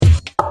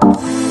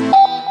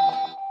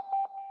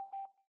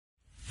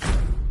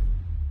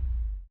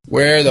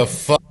Where the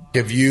fuck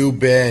have you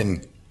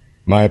been?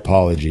 My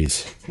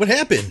apologies. What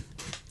happened?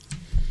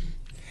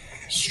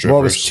 Strippers. Well,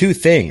 it was two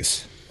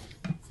things.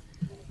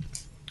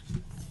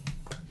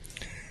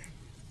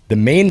 The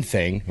main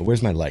thing,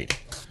 where's my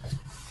light?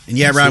 And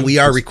yeah, Ron, we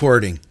are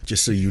recording,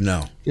 just so you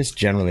know. Just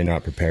generally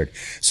not prepared.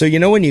 So you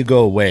know when you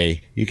go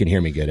away, you can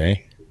hear me good, eh?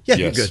 Yeah, Yes.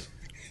 you're good.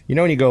 You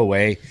know when you go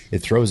away,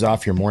 it throws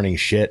off your morning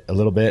shit a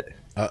little bit.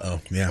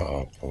 Uh-oh, yeah.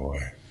 Oh boy.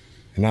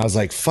 And I was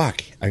like,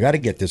 fuck, I got to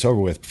get this over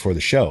with before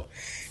the show.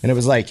 And it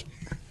was like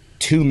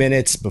 2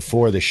 minutes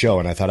before the show.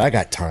 And I thought, I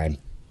got time.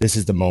 This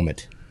is the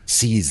moment.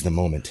 Seize the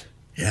moment.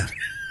 Yeah.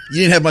 You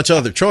didn't have much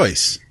other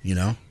choice, you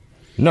know?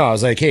 No, I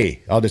was like,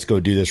 hey, I'll just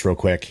go do this real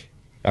quick.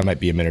 I might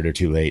be a minute or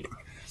two late.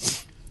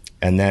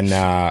 And then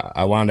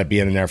I wound up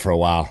being in there for a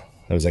while.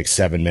 It was like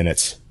 7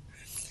 minutes.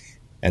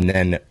 And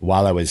then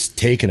while I was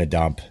taking a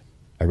dump,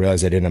 I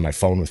realized I didn't have my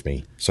phone with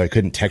me. So I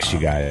couldn't text you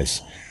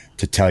guys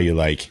to tell you,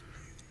 like,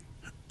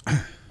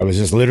 I was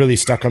just literally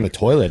stuck on the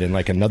toilet in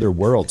like another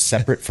world,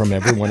 separate from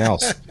everyone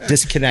else,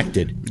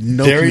 disconnected.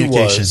 No There he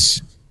communication.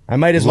 was. I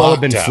might as well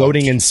have been Locked out.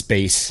 floating in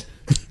space.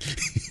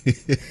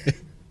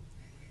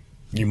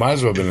 You might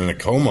as well have been in a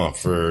coma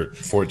for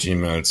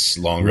 14 minutes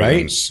longer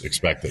Right? than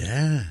expected.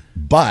 Yeah.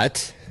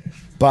 But,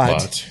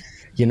 But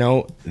you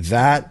know,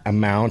 that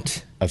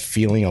amount of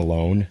feeling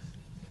alone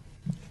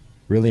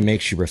really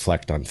makes you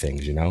reflect on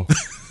things, you know?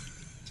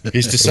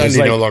 he's decided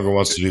like- he no longer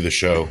wants to do the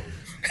show.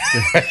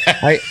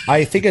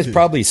 I think it's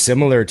probably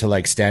similar to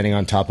like standing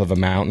on top of a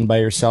mountain by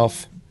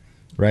yourself,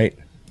 right?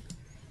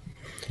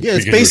 Yeah,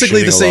 it's Because you're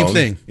basically the shitting same alone.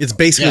 thing. It's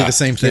basically Yeah, the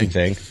same Same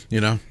thing. thing. You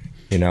know?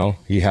 You know,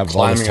 you have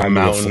all this Climbing a time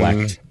to mountain,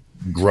 reflect.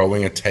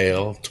 growing a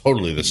tail,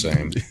 totally the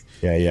same.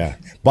 Yeah, yeah.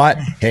 But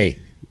hey,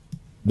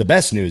 the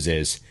best news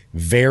is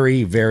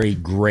very, very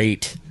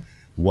great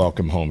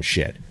welcome home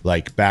shit.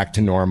 Like back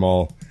to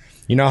normal.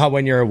 You know how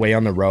when you're away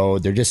on the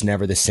road, they're just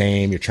never the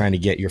same. You're trying to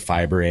get your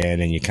fiber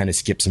in and you kind of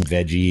skip some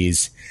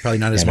veggies. Probably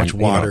not as And much you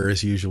know, water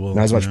as usual.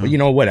 Not as much, you know? but you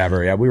know,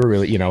 whatever. Yeah, we were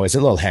really, you know, it's a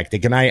little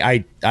hectic. And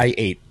I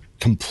ate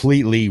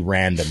completely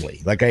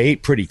randomly. Like I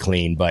ate pretty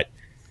clean, but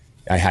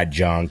I had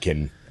junk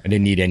and I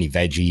didn't eat any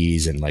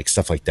veggies and like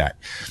stuff like that.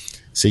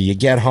 So you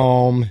get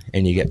home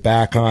and you get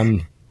back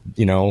on,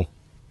 you know,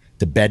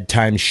 the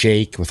bedtime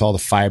shake with all the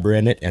fiber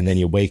in it. And then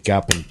you wake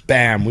up and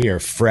bam, we are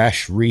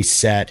fresh,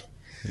 reset.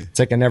 It's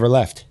like I never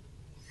left.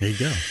 There you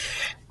go.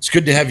 It's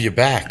good to have you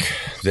back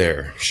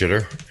there,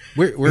 shitter.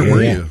 Where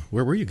were Yeah. you?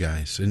 Where were you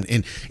guys?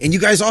 And you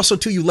guys also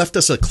too. You left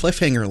us a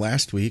cliffhanger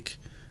last week.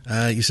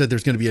 You said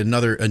there's going to be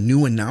a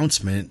new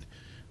announcement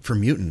for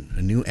Mutant,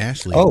 a new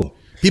Ashley. Oh,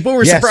 people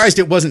were yes. surprised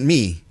it wasn't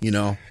me. You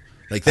know,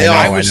 like they I know, all.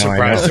 I was I know.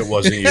 surprised it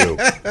wasn't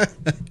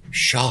you.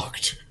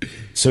 Shocked.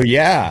 So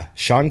yeah,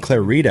 Sean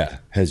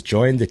Clarita has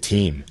joined the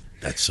team.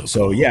 That's so. So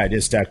cool. yeah,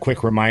 just a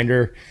quick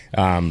reminder,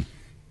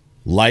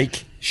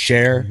 like,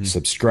 share,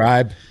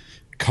 subscribe,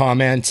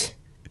 comment.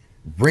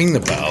 Ring the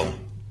bell.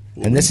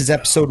 And this is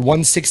episode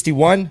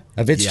 161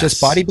 of It's Yes.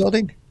 Just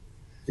Bodybuilding.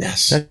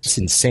 Yes. That's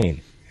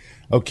insane.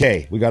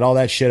 Okay, we got all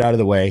that shit out of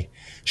the way.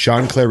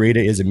 Sean Clarita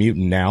is a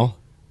mutant now.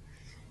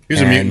 He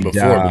was a mutant And,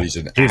 before, but he's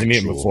an he was a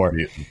mutant actual before.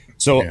 mutant.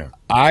 So Yeah.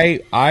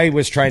 I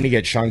was trying to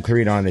get Sean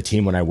Clarita on the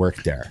team when I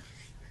worked there.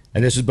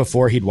 And this was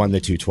before he'd won the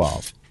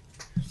 212.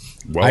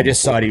 Well I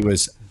just before. thought he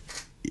was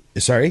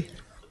sorry?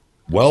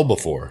 Well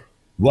before.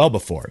 Well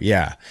before,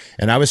 yeah.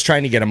 And I was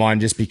trying to get him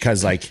on just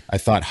because, like, I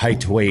thought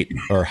height to weight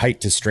or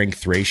height to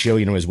strength ratio,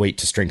 you know, his weight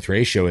to strength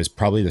ratio is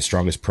probably the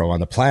strongest pro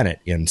on the planet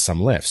in some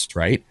lifts,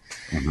 right?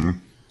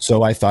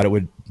 So I thought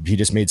he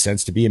just made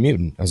sense to be a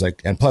mutant. I was like,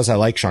 and plus I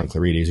like Sean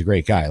Clarita. He's a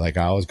great guy. Like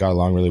I always got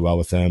along really well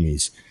with him.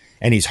 He's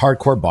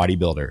hardcore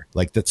bodybuilder.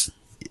 Like that's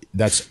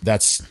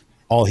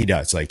all he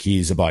does. Like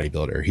he's a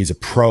bodybuilder. He's a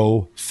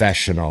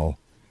professional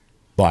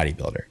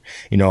bodybuilder.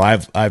 You know,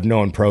 I've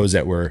known pros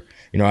that were,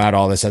 you know, had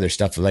all this other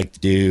stuff they like to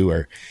do,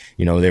 or,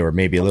 you know, they were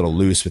maybe a little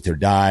loose with their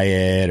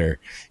diet, or,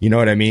 you know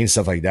what I mean?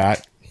 Stuff like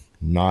that.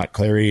 Not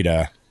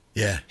Clarita.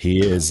 Yeah. He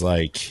is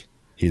like,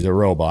 he's a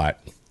robot.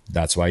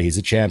 That's why he's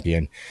a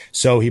champion.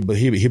 So he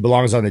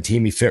belongs on the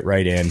team. He fit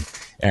right in,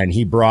 and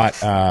he brought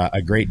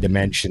a great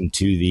dimension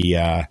to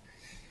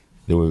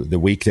the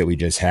week that we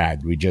just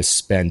had. We just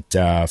spent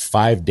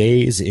 5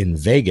 days in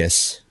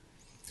Vegas,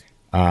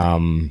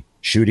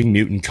 shooting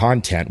mutant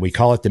content. We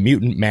call it the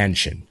Mutant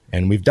Mansion,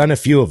 and we've done a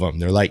few of them.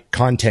 They're like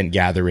content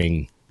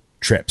gathering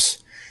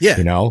trips. Yeah.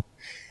 You know,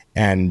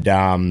 and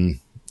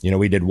you know,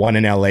 we did one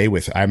in LA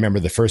I remember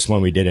the first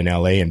one we did in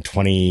LA in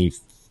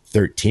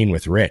 2013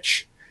 with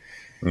Rich.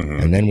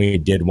 And then we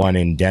did one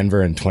in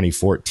Denver in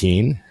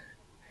 2014.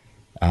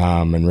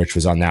 And Rich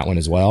was on that one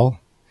as well.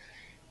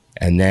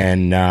 And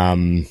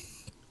then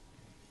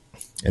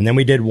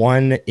we did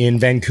one in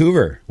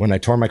Vancouver when I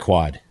tore my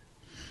quad,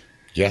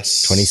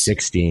 Yes.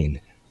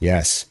 2016.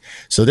 Yes.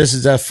 So this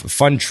is a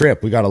fun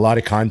trip. We got a lot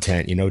of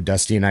content. You know,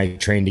 Dusty and I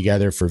trained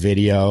together for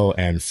video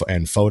and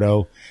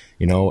photo,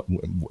 you know,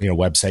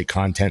 website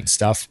content and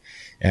stuff.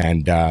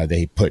 And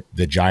they put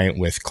the Giant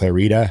with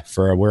Clarita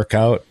for a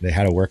workout. They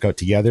had a workout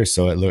together,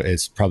 so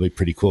it's probably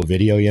pretty cool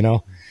video, you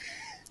know.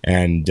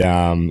 And,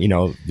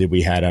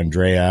 we had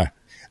Andrea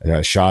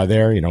Shaw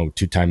there,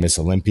 2-time Miss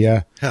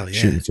Olympia, Hell yeah.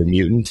 shooting for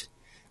Mutant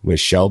with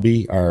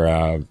Shelby,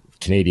 our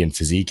Canadian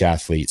physique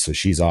athlete. So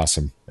she's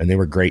awesome. And they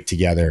were great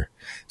together.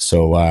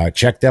 So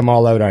check them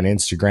all out on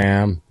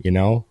Instagram,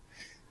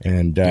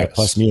 and Yes.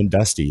 plus me and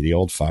Dusty, the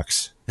old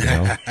fucks.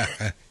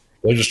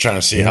 They're just trying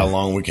to see how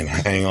long we can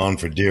hang on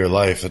for dear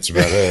life. That's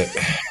about it.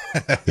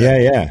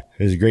 Yeah.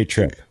 It was a great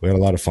trip. We had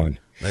a lot of fun.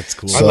 That's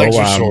cool. My legs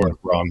are sore,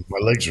 Ron. My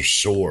legs are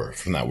sore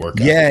from that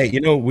workout. Yeah,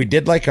 we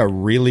did like a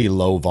really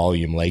low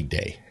volume leg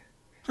day.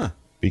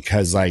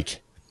 Because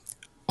like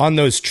on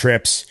those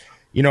trips,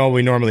 we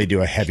normally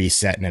do a heavy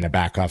set and then a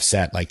back off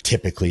set. Like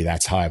typically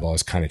that's how I've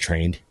always kind of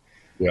trained.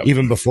 Yep.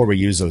 Even before we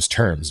use those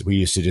terms, we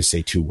used to just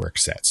say 2 work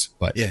sets,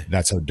 but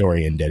that's how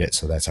Dorian did it.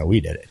 So that's how we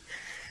did it.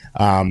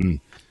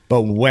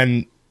 But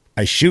when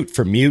I shoot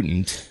for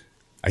Mutant,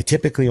 I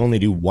typically only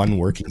do 1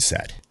 working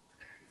set.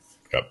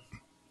 Yep.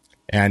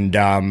 And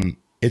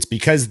it's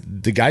because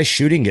the guys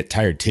shooting get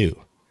tired too.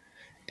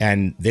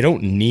 And they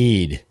don't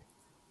need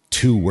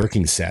 2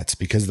 working sets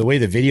because the way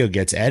the video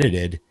gets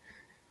edited,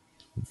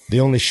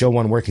 they only show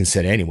 1 working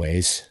set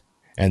anyways.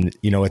 And,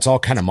 it's all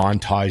kind of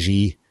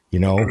montagey, we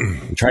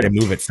try to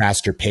move at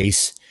faster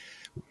pace.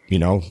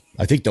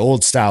 I think the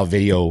old style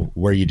video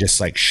where you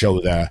just like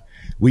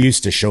we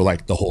used to show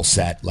like the whole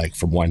set, like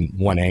from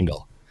one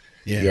angle.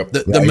 Yeah. Yep.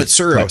 The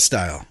Mitsuru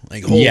style.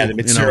 Like The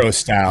Mitsuru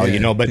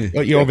style, but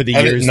over the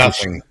Edit years,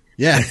 nothing.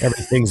 Yeah.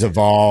 everything's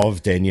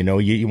evolved and,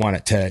 you want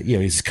it to,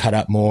 just cut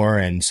up more.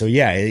 And so,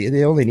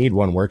 they only need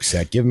 1 work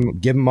set. Give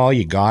them all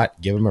you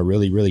got, give them a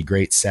really, really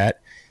great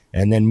set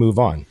and then move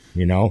on.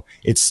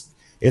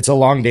 It's a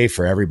long day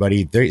for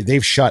everybody.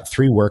 They've shot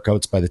 3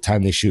 workouts by the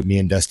time they shoot me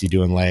and Dusty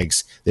doing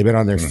legs. They've been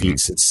on their feet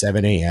since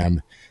 7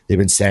 a.m. They've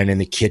been standing in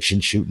the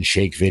kitchen shooting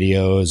shake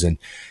videos. And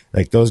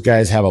like those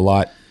guys have a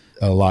lot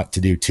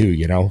to do too,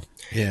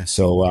 Yeah.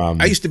 So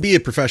I used to be a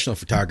professional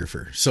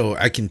photographer, so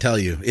I can tell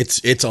you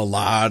it's a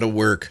lot of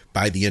work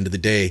by the end of the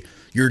day.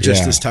 You're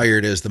just as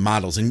tired as the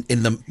models, and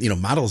the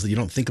models, you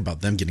don't think about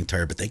them getting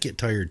tired, but they get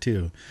tired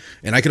too.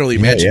 And I can only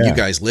imagine you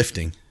guys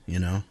lifting.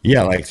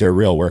 Yeah, like they're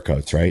real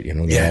workouts, right?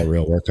 They're all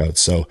real workouts.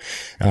 So,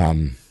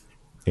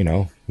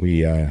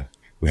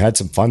 we had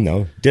some fun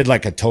though. Did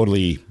like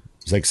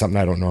it's like something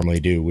I don't normally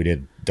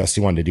do.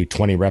 Dusty wanted to do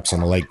 20 reps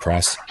on a leg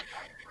press,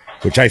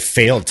 which I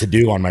failed to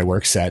do on my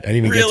work set. I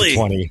didn't even get to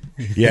 20.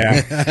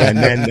 Yeah.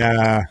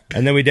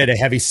 And then we did a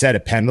heavy set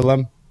of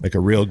pendulum, like a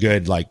real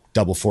good, like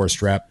double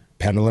forced rep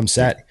pendulum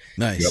set.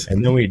 Nice.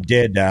 And then we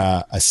did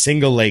a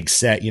single leg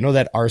set.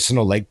 That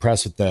Arsenal leg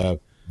press with the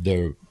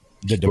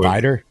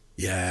divider?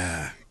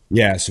 Yeah.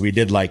 Yeah. So we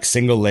did like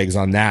single legs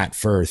on that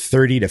for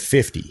 30 to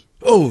 50.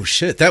 Oh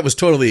shit. That was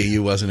totally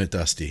you, wasn't it,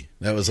 Dusty?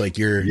 That was like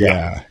your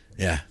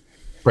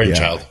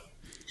Brainchild.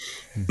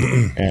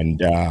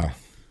 And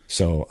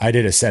so I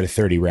did a set of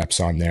 30 reps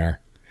on there.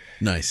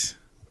 Nice.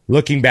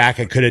 Looking back,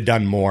 I could have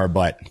done more,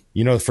 but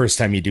the first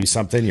time you do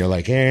something, you're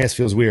like, this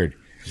feels weird.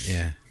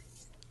 Yeah.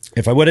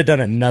 If I would have done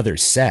another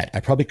set,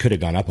 I probably could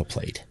have gone up a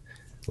plate.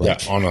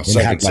 On a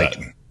second set.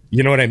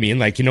 You know what I mean?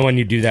 Like, when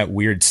you do that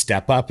weird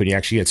step up and you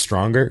actually get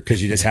stronger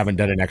because you just haven't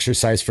done an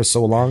exercise for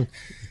so long.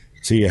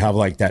 So you have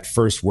like that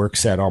first work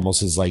set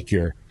almost as like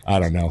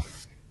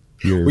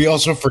We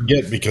also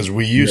forget because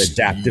we use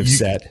adaptive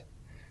set.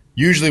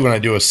 Usually when I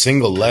do a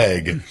single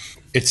leg,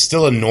 it's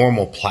still a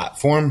normal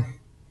platform.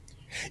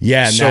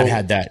 Yeah, and that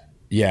had that.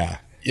 Yeah.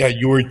 Yeah,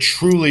 you were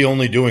truly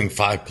only doing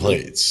 5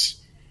 plates.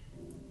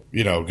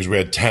 Because we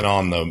had 10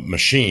 on the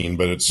machine,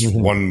 but it's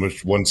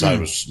one side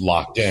was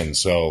locked in.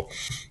 So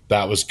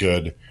that was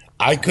good.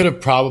 I could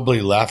have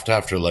probably left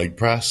after leg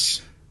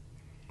press,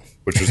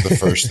 which was the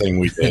first thing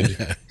we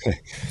did.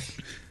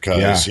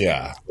 Because,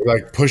 we're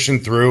like pushing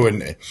through.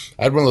 And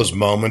I had one of those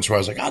moments where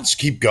I was like, I'll just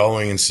keep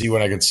going and see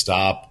when I can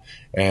stop.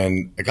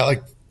 And I got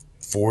like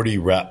 40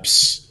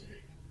 reps.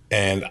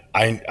 And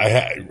I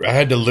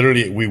had to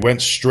literally, we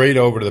went straight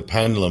over to the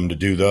pendulum to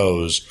do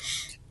those.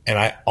 And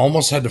I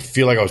almost had to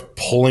feel like I was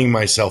pulling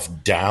myself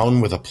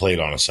down with a plate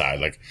on a side.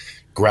 Like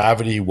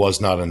gravity was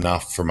not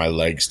enough for my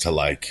legs to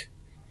like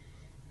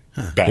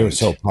bend They were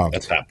so pumped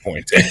at that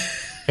point.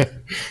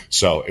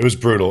 So it was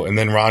brutal. And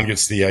then Ron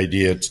gets the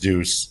idea to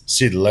do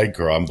see the leg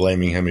curl. I'm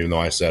blaming him even though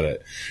I said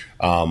it.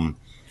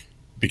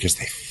 Because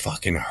they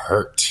fucking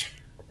hurt.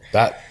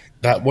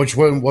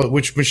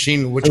 Which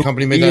machine, which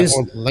company made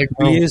that leg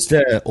curl? We used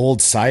the old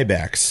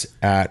Cybex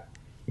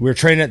we were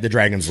training at the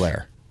Dragon's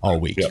Lair all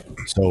week. Yep.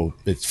 So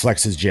it's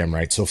Flex's gym,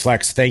 right? So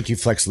thank you,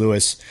 Flex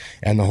Lewis,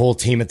 and the whole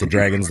team at the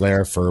Dragon's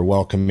Lair for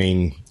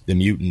welcoming the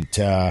Mutant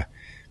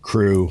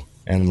crew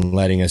and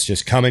letting us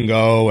just come and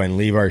go and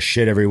leave our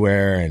shit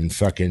everywhere and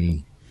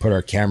fucking put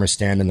our camera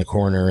stand in the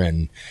corner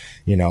and,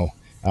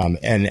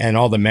 and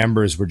all the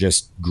members were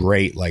just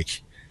great.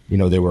 Like,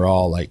 they were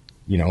all like,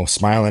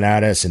 smiling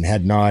at us and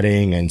head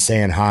nodding and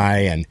saying hi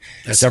and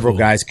several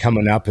guys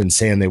coming up and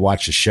saying they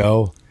watched the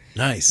show.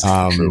 Nice.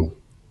 True.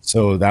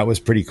 So that was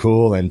pretty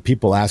cool. And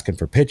people asking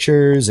for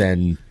pictures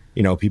and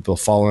people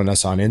following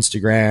us on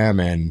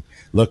Instagram and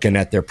looking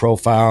at their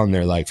profile, and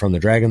they're like from the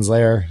Dragon's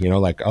Lair,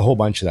 like a whole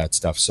bunch of that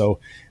stuff. So,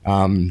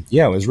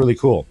 it was really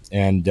cool.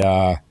 And,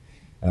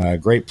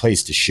 great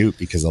place to shoot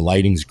because the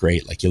lighting's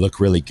great. Like you look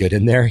really good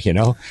in there,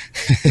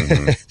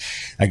 Mm-hmm.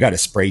 I got a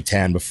spray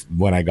tan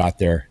when I got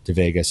there to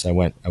Vegas. I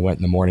went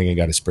in the morning and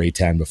got a spray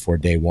tan before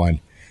day one.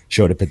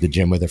 Showed up at the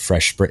gym with a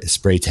fresh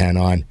spray tan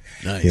on.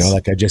 Nice.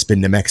 Like I'd just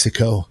been to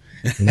Mexico.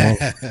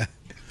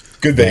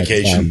 Good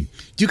vacation.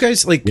 Do you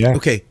guys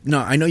okay,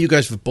 no, I know you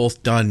guys have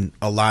both done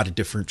a lot of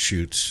different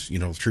shoots,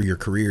 through your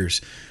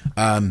careers.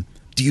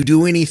 Do you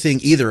do anything,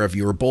 either of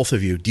you or both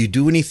of you, do you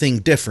do anything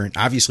different?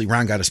 Obviously,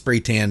 Ron got a spray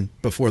tan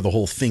before the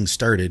whole thing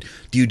started.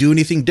 Do you do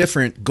anything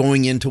different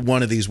going into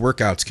one of these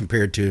workouts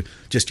compared to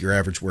just your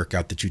average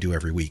workout that you do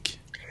every week?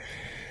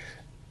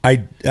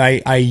 I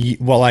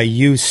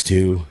used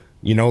to,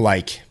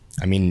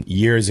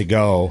 years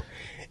ago,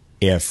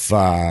 if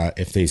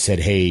they said,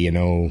 hey,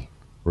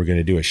 we're going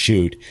to do a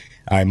shoot,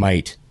 I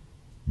might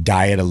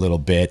diet a little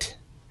bit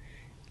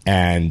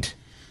and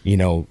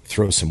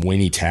throw some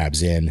Winnie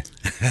tabs in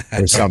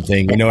or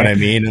something, you know what I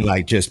mean?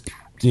 And just,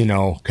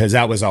 cause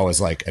that was always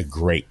I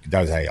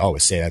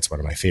always say that's one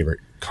of my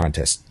favorite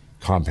contest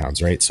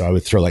compounds, right? So I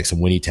would throw some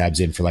Winnie tabs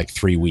in for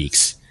 3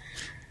 weeks.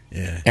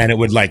 Yeah. And it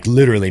would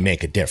literally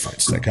make a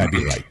difference. I'd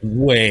be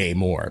way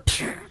more.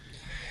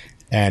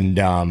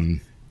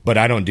 And, but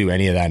I don't do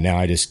any of that now.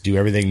 I just do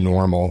everything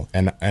normal.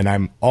 And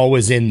I'm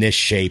always in this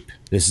shape.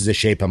 This is the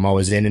shape I'm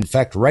always in. In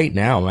fact, right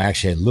now, I'm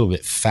actually a little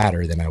bit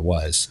fatter than I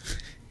was,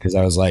 because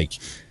I was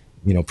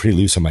pretty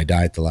loose on my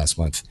diet the last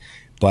month.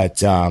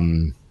 But I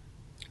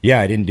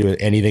didn't do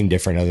anything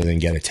different other than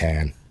get a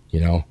tan,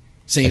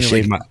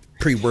 Same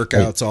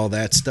pre-workouts, all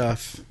that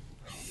stuff.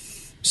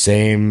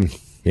 Same.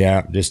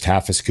 Yeah. Just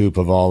half a scoop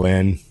of All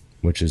In,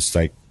 which is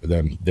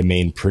the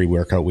main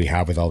pre-workout we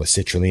have with all the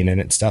citrulline in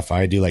it and stuff.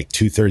 I do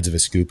 2/3 of a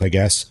scoop, I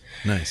guess.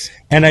 Nice.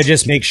 And I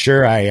just make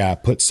sure I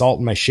put salt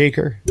in my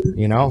shaker,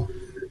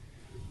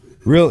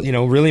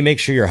 really make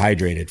sure you're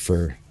hydrated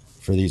for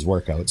these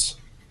workouts.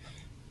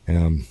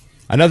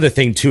 Another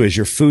thing too is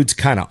your food's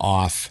kind of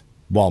off.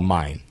 Well,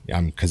 mine,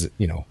 because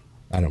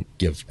I don't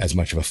give as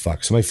much of a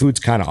fuck, so my food's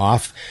kind of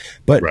off.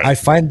 But right. I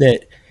find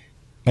that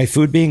my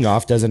food being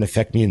off doesn't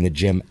affect me in the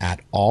gym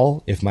at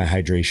all if my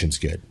hydration's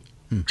good.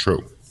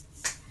 True.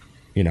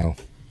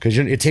 Because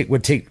it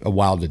would take a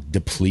while to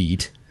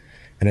deplete,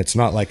 and it's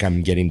not like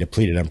I'm getting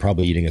depleted. I'm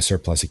probably eating a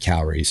surplus of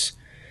calories,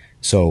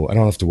 so I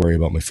don't have to worry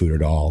about my food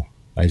at all.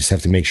 I just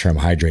have to make sure I'm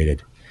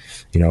hydrated.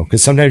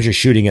 Because sometimes you're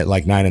shooting at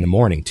 9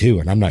 a.m. too,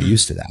 and I'm not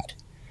used to that.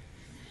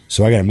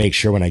 So I got to make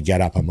sure when I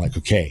get up, I'm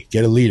okay,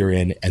 get a liter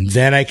in, and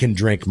then I can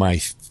drink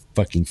my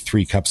fucking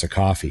 3 cups of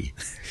coffee.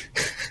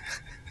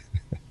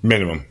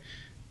 Minimum.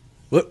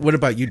 What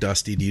about you,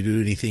 Dusty? Do you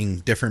do anything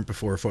different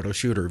before a photo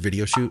shoot or a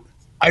video shoot?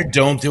 I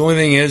don't. The only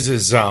thing is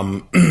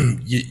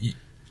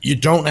you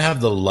don't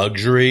have the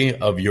luxury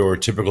of your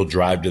typical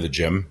drive to the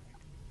gym.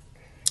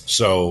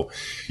 So,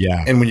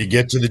 yeah. And when you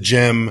get to the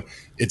gym,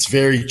 it's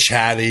very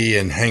chatty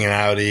and hanging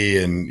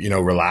outy and,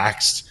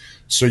 relaxed.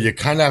 So you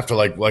kind of have to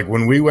like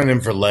when we went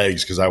in for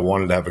legs, because I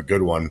wanted to have a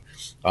good one.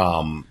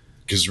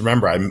 Because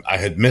remember, I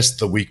had missed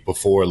the week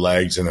before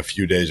legs and a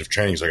few days of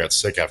training, so I got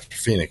sick after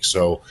Phoenix.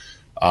 So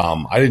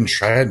I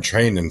hadn't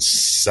trained in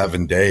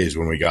 7 days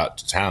when we got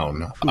to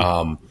town.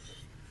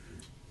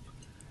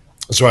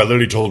 So I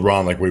literally told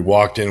Ron, we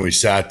walked in, we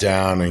sat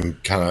down,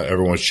 and kind of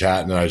everyone was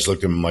chatting, and I just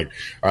looked at him all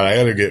right, I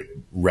got to get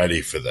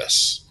ready for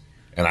this.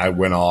 And I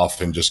went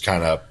off and just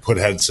kind of put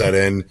headset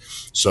in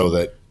so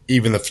that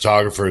even the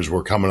photographers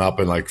were coming up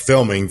and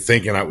filming,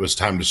 thinking it was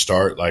time to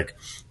start.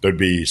 There'd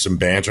be some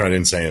banter. I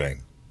didn't say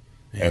anything.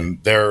 Yeah.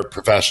 And they're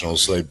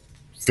professionals, so they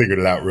figured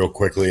it out real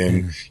quickly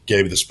and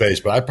gave it the space.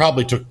 But I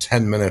probably took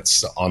 10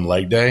 minutes on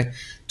leg day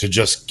to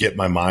just get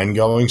my mind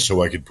going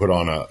so I could put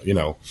on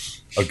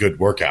a good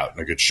workout and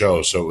a good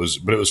show. So it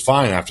was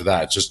fine after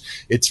that.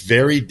 It's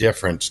very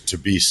different to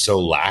be so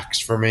lax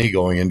for me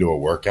going into a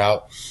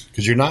workout,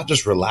 because you're not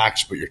just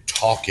relaxed, but you're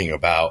talking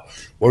about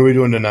what are we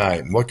doing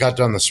tonight and what got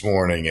done this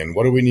morning and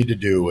what do we need to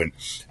do. And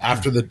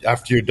after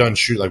you're done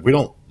shooting, we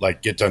don't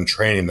get done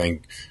training,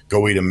 then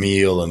go eat a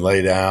meal and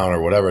lay down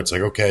or whatever. It's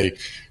okay,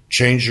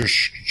 change your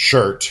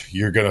shirt.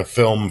 You're going to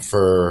film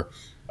for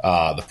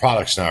the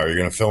products now, or you're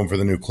going to film for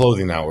the new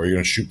clothing now, or you're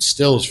going to shoot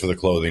stills for the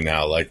clothing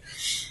now.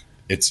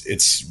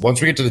 It's once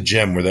we get to the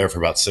gym, we're there for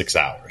about 6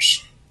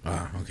 hours.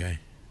 Okay.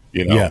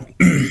 Yeah.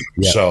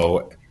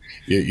 So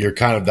you're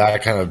kind of,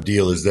 that kind of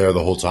deal is there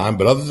the whole time.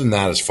 But other than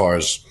that, as far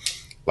as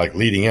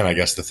leading in, I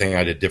guess the thing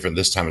I did different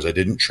this time is I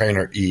didn't train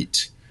or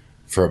eat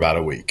for about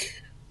a week.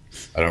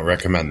 I don't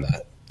recommend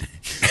that.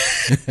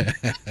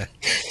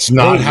 It's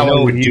not how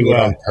I would do it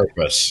on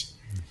purpose.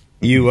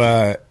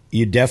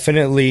 You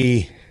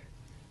definitely.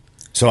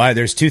 So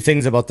there's 2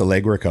 things about the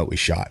leg workout we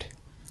shot.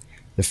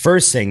 The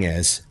first thing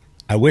is,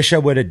 I wish I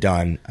would have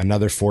done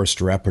another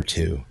forced rep or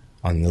 2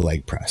 on the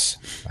leg press.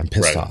 I'm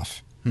pissed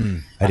off.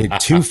 I did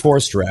 2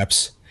 forced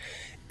reps,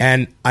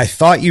 and I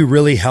thought you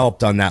really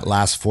helped on that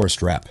last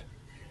forced rep.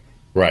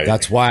 Right.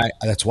 That's why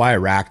I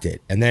racked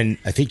it. And then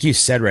I think you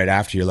said right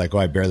after, you're like, oh,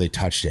 I barely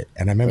touched it.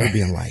 And I remember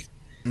being like,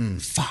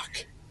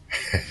 fuck.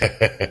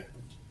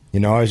 You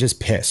know, I was just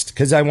pissed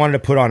because I wanted to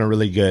put on a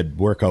really good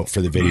workout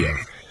for the video.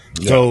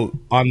 Yeah. So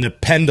on the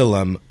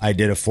pendulum, I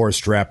did a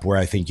forced rep where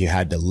I think you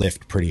had to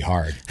lift pretty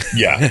hard.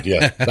 Yeah.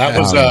 That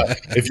was,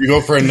 if you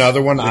go for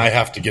another one, I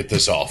have to get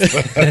this off.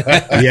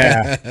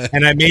 Yeah.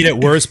 And I made it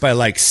worse by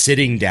like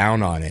sitting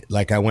down on it.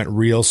 Like I went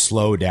real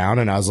slow down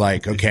and I was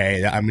like,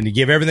 okay, I'm going to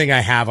give everything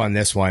I have on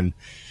this one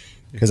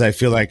because I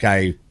feel like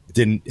I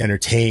didn't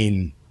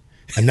entertain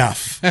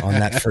enough on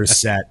that first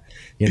set,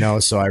 you know?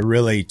 So I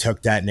really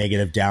took that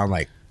negative down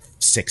like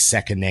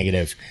 6-second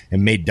negative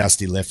and made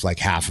Dusty lift like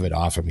half of it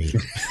off of me.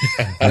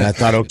 And I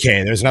thought,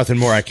 okay, there's nothing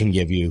more I can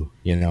give you,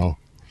 you know.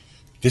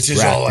 This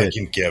is all I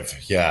can give.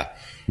 Yeah.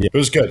 It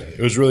was good. It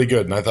was really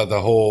good. And I thought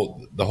the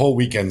whole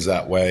weekend's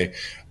that way.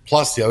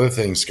 Plus the other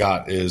thing,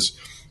 Scott, is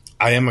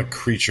I am a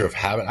creature of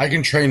habit. I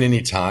can train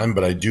any time,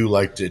 but I do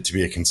like it to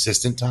be a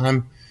consistent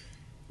time.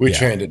 We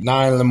trained at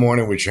 9 in the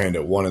morning. We trained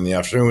at 1 in the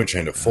afternoon. We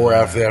trained at 4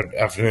 after the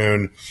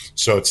afternoon.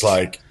 So it's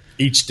like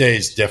each day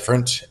is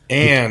different.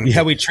 And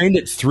yeah, we trained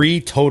at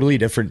 3 totally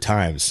different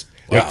times.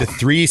 Like the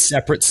 3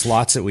 separate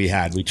slots that we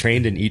had, we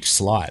trained in each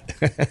slot.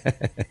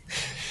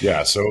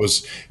 Yeah, so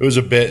it was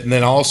a bit, and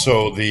then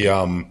also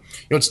the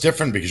it's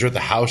different because you're at the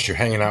house, you're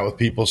hanging out with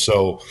people,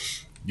 so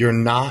you're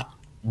not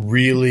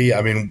really.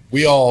 I mean,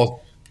 we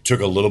all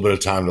took a little bit of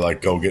time to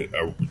like go get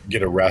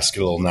a rest,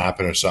 get a little nap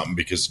in or something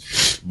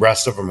because the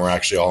rest of them are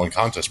actually all in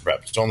contest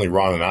prep. It's only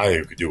Ron and I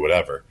who could do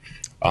whatever.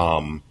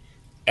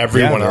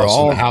 Everyone else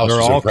in the house, they're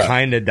all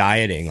kind of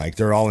dieting, like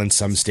they're all in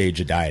some stage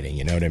of dieting.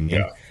 You know what I mean?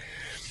 Yeah.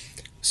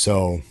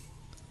 So,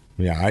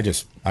 yeah, I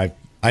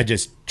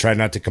just tried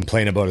not to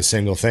complain about a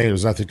single thing. There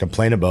was nothing to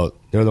complain about.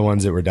 They're the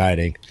ones that were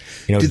dieting.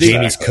 You know,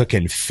 Jamie's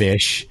cooking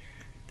fish.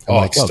 I'm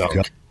like, oh,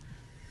 God.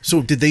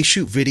 So did they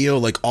shoot video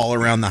like all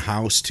around the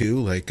house too?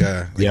 Like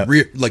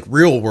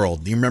Real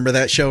World. Do you remember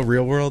that show,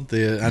 Real World? On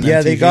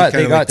MTV, they got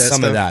like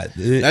some of that.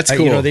 That's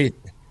cool. You know,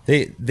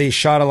 they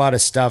shot a lot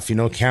of stuff. You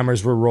know,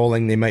 cameras were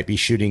rolling. They might be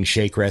shooting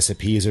shake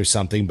recipes or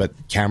something, but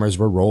cameras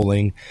were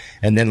rolling.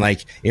 And then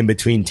like in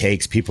between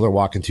takes, people are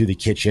walking through the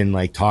kitchen,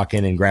 like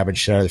talking and grabbing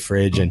shit out of the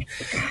fridge. And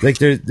like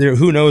there,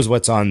 who knows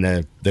what's on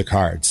the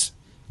cards?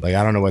 Like,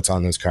 I don't know what's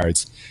on those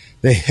cards.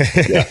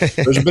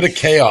 There's a bit of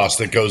chaos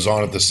that goes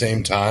on at the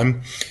same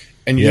time.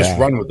 And you just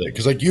run with it.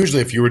 Because like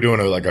usually if you were doing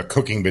a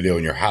cooking video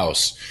in your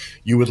house,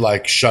 you would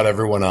like shut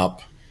everyone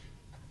up.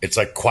 It's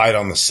like quiet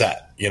on the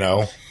set, you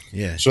know?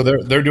 Yeah. So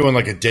they're doing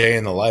like a day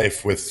in the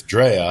life with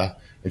Drea,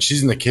 and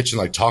she's in the kitchen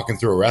like talking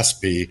through a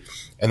recipe,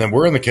 and then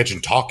we're in the kitchen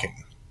talking.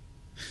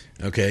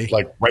 Okay.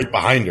 Like right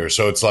behind her.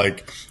 So it's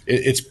like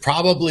it's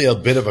probably a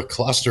bit of a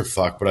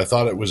clusterfuck, but I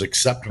thought it was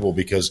acceptable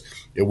because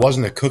it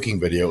wasn't a cooking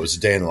video, it was a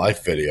day in the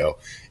life video.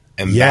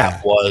 And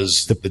that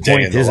was the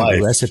day in the life.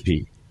 The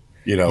recipe.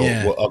 You know,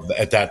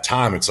 at that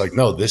time, it's like,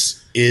 no,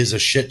 this is a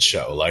shit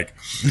show. Like,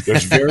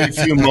 there's very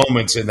few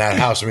moments in that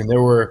house. I mean,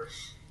 there were,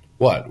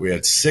 we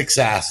had 6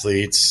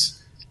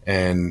 athletes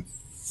and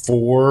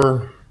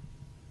 4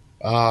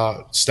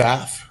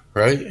 staff,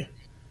 right?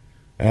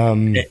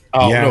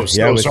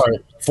 Sorry.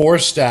 4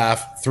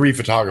 staff, 3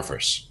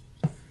 photographers.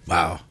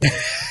 Wow.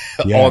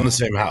 All in the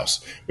same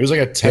house. It was like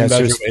a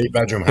 10-bedroom,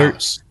 8-bedroom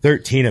house.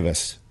 13 of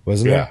us,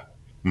 wasn't it? Yeah.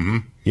 Mm-hmm.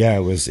 Yeah,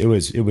 it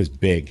was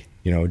big.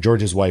 You know,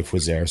 George's wife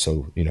was there,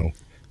 so you know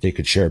they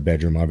could share a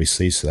bedroom,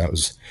 obviously. So that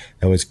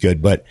was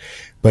good. But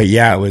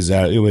yeah, it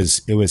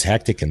was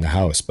hectic in the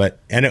house. But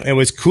it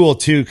was cool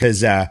too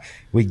because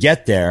we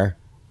get there,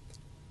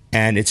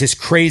 and it's this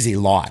crazy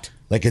lot.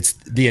 Like it's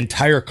the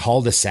entire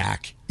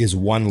cul-de-sac is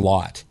one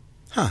lot.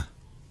 Huh.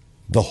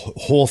 The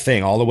whole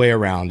thing, all the way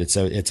around. It's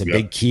a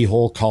big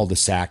keyhole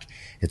cul-de-sac.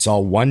 It's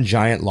all one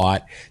giant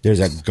lot. There's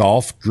a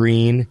golf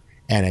green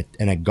and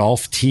a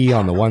golf tee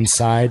on the one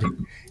side.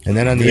 And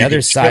then on the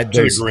other side,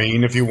 there's a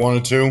green if you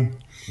wanted to.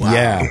 Wow.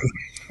 Yeah.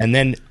 And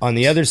then on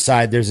the other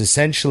side, there's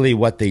essentially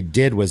what they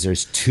did was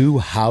there's 2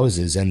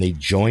 houses and they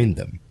joined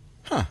them.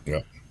 Huh.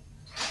 Yeah.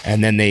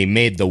 And then they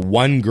made the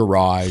one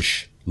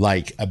garage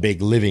like a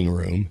big living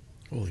room.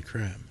 Holy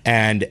crap.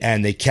 And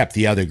they kept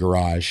the other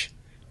garage.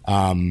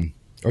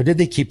 Or did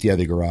they keep the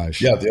other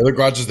garage? Yeah, the other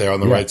garage is there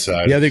on the right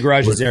side. The other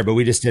garage is there, but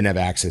we just didn't have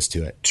access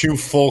to it. 2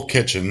 full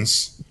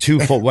kitchens. 2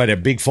 full, a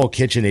big full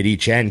kitchen at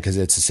each end because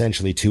it's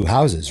essentially 2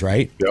 houses,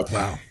 right? Yep.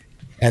 Wow.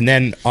 And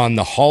then on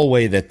the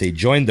hallway that they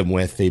joined them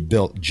with, they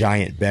built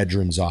giant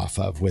bedrooms off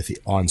of with the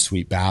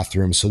ensuite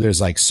bathrooms. So there's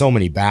like so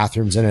many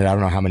bathrooms in it. I don't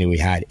know how many we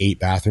had, 8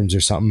 bathrooms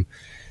or something.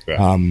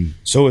 Yeah.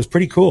 So it was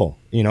pretty cool.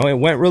 You know, it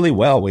went really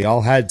well. We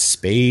all had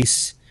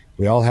space.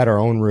 We all had our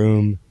own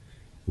room.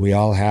 We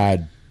all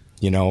had,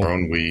 you know, our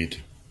own weed.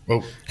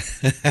 Oh.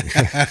 We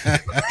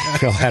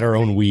all had our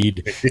own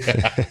weed.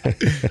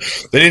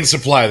 They didn't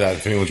supply that,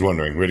 if anyone's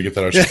wondering. We had to get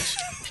that ourselves.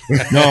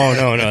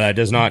 No. That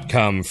does not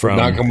come from.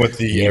 Not come with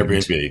the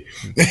Airbnb.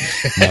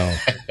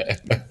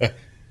 No.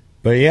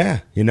 But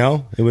yeah, you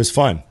know, it was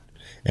fun.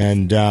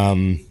 And, you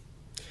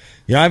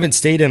know, I haven't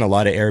stayed in a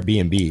lot of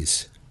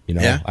Airbnbs. You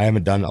know, I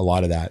haven't done a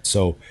lot of that.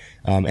 So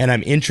And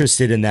I'm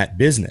interested in that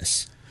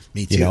business.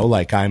 Me too. You know,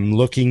 like I'm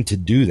looking to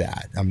do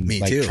that. I'm Me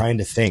like too. trying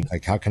to think,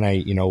 like, how can I,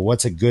 you know,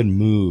 what's a good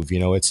move? You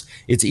know, it's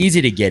easy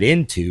to get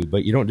into,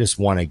 but you don't just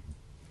want to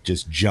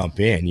just jump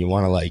in. You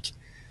want to, like,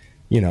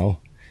 you know,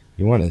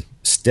 you want to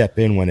step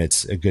in when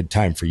it's a good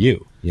time for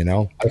you, you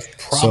know? I've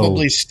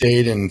probably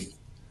stayed in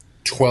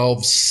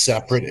 12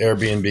 separate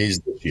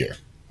Airbnbs this year.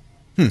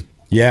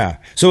 Yeah.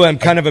 So I'm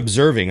kind of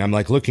observing. I'm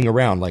like looking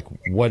around, like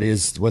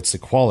what's the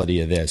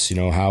quality of this? You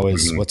know, how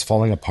is what's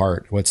falling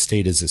apart? What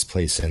state is this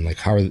place in? Like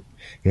how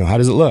how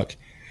does it look?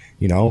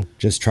 You know,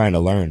 just trying to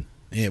learn.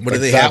 Yeah, what do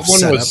they have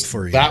set up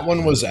for you? That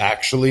one was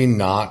actually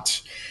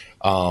not.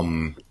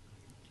 It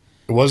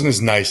wasn't as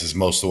nice as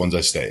most of the ones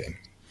I stay in.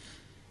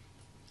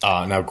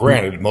 Now,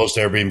 granted, most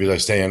Airbnbs I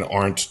stay in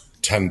aren't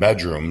 10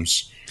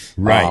 bedrooms.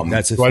 Right,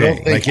 that's the so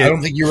thing. I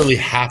don't think you really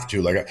have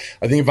to. Like,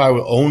 I think if I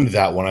owned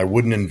that one, I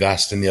wouldn't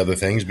invest in the other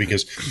things,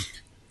 because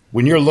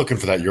when you're looking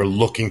for that, you're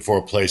looking for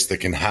a place that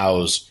can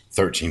house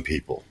 13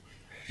 people.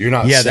 You're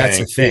not that's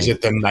saying, the thing. is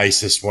it the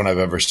nicest one I've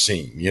ever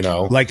seen? You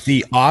know, like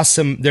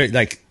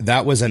like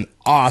that was an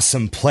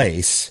awesome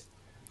place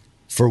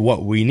for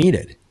what we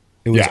needed.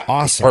 It was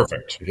awesome,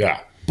 perfect.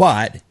 Yeah,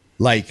 but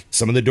like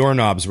some of the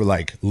doorknobs were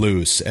like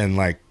loose, and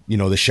like, you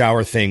know, the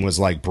shower thing was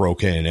like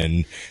broken,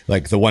 and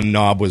like the one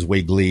knob was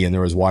wiggly, and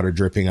there was water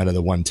dripping out of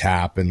the one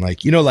tap, and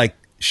like, you know, like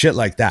shit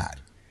like that.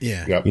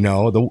 Yeah. Yep. You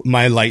know,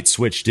 my light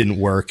switch didn't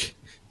work,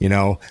 you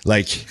know,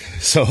 like,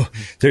 so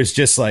there's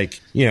just like,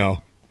 you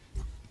know,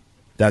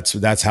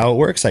 that's how it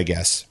works, I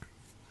guess.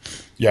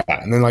 yeah.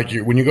 And then like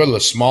when you go to the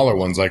smaller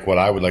ones, like what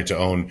I would like to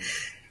own,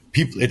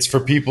 it's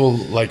for people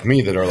like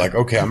me that are like,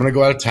 okay, I'm going to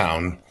go out of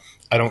town.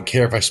 I don't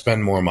care if I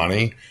spend more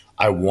money.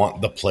 I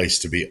want the place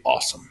to be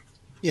awesome.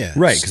 Yeah.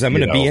 Right. Because I'm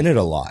going to be in it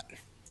a lot.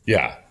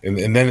 Yeah.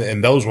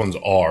 And those ones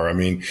are, I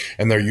mean,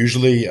 and they're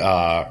usually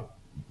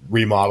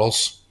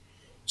remodels.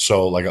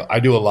 So like I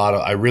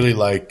really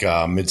like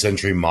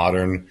mid-century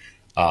modern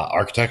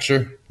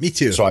architecture. Me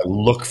too. So I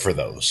look for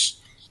those.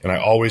 And I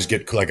always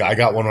get, like, I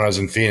got one when I was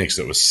in Phoenix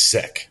that was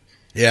sick.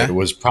 Yeah. It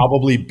was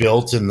probably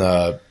built in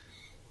the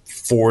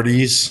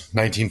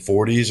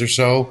 1940s or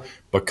so,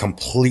 but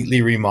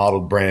completely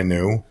remodeled, brand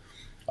new.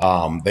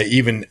 They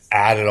even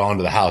added on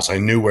to the house. I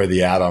knew where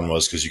the add-on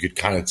was because you could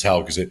kind of tell,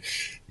 because it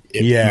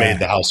made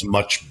the house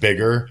much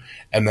bigger.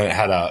 And then it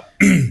had a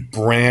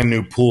brand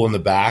new pool in the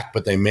back,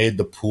 but they made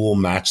the pool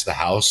match the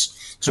house.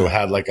 So it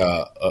had like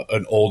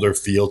an older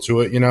feel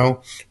to it, you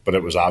know, but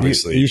it was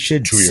obviously you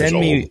should 2 years send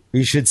old.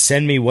 you should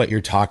send me what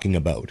you're talking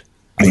about.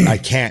 I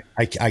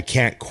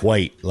can't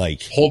quite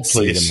like Hold, see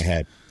it please. in my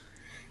head.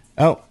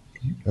 Oh,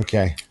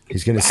 okay.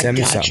 He's going to send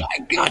me something.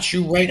 I got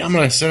you right. I'm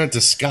going to send it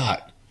to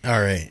Scott.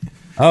 All right.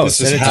 Oh, This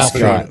send is it to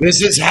happening. Scott.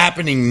 This is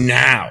happening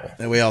now.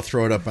 That way I'll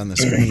throw it up on the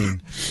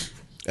screen.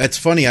 That's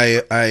funny.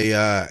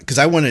 Because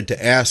I wanted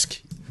to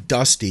ask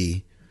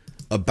Dusty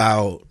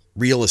about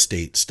real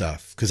estate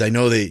stuff, because I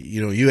know that,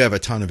 you know, you have a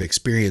ton of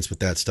experience with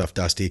that stuff,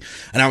 Dusty.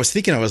 And I was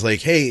thinking, I was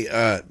like,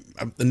 hey,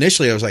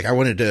 initially I was like, I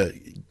wanted to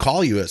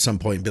call you at some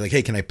point and be like,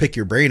 hey, can I pick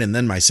your brain? And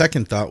then my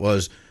second thought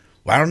was,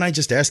 why don't I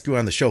just ask you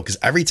on the show? Because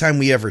every time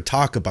we ever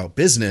talk about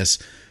business,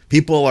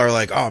 people are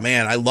like, oh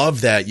man, I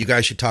love that. You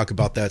guys should talk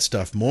about that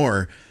stuff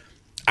more.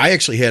 I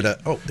actually had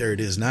there it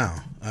is now.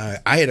 I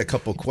had a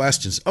couple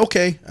questions.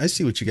 Okay, I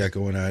see what you got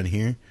going on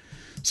here.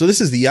 So this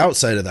is the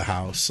outside of the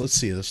house. Let's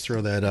see. Let's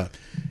throw that up.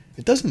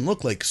 It doesn't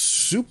look like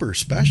super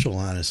special,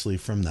 honestly,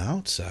 from the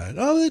outside.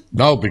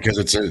 No, because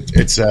it's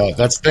that's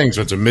the thing.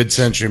 So it's a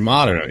mid-century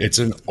modern. It's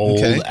an old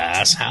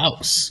ass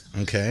house.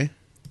 Okay.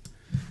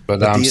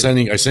 But I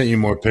sent you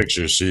more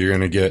pictures, so you're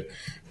gonna get.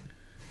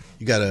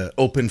 You got an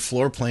open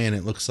floor plan.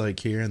 It looks like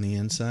here on the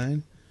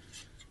inside.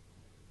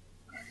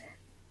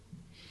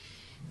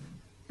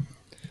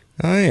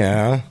 Oh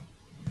yeah.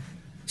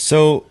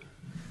 So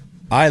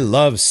I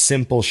love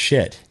simple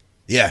shit.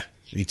 Yeah,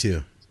 me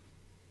too.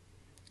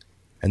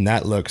 And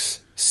that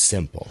looks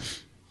simple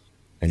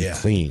and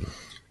clean.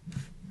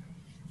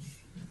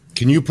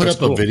 Can you put up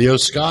a video,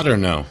 Scott, or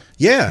no?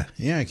 Yeah,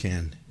 I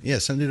can. Yeah,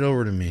 send it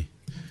over to me.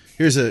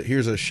 Here's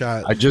a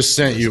shot. I just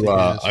sent you.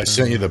 I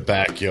sent you the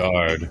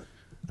backyard.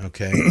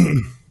 Okay.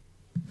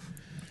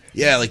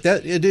 Yeah, like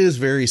that. It is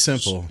very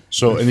simple.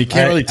 So, and you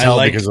can't really tell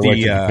like because of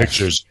the the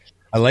pictures.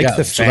 I like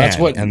the fan. So that's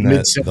what and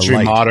mid-century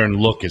the modern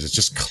look is. It's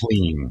just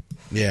clean.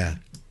 Yeah.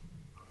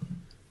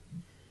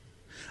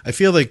 I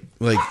feel like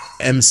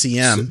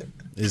MCM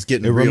is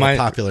getting real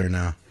popular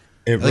now.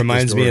 It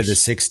reminds me of the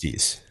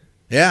 60s.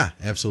 Yeah,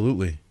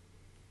 absolutely.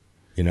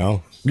 You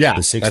know? Yeah,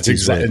 the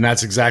 60s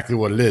that's exactly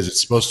what it is.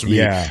 It's supposed to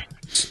be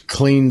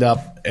cleaned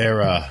up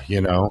era,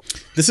 you know?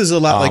 This is a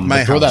lot like my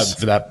house.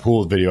 Throw that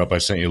pool video up I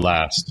sent you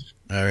last.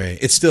 All right.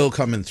 It's still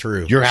coming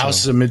through. Your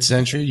house is a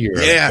mid-century? You're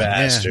a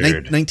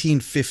bastard.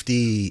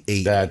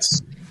 1958.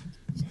 That's...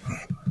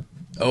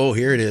 Oh,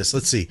 here it is.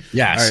 Let's see.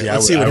 Yeah, all right,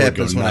 let's see what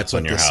happens when I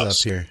put this up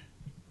here.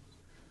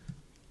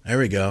 There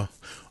we go.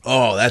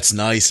 Oh, that's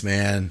nice,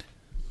 man.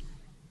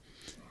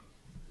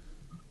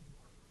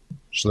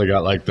 So they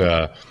got like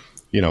the,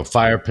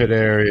 fire pit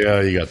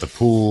area. You got the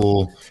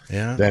pool.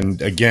 Yeah. Then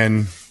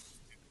again,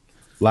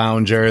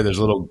 lounge area. There's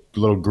a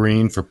little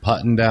green for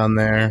putting down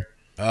there.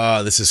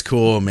 Oh, this is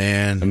cool,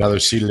 man. Another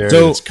seated area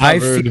So that's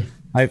covered.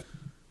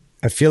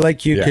 I feel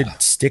like you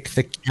could stick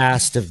the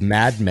cast of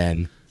Mad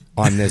Men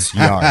on this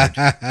yard,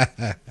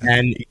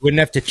 and you wouldn't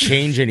have to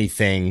change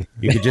anything.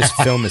 You could just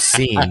film a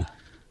scene,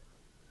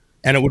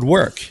 and it would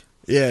work.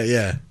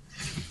 Yeah.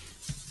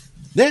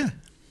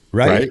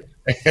 Right?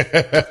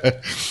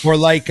 Or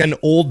like an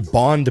old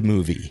Bond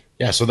movie.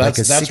 Yeah, so that's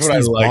what I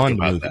like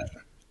about that.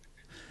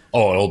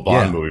 Oh, an old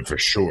Bond movie for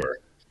sure.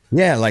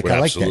 Yeah, like Would I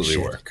like that absolutely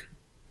shit. work.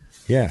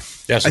 Yeah.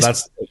 Yeah, so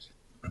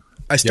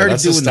I started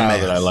that's doing the style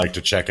math. that I like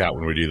to check out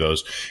when we do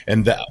those.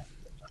 And that,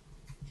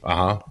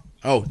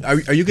 Oh,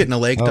 are you getting a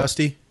leg,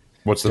 Dusty?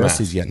 what's the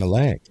Dusty's math? getting a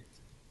leg.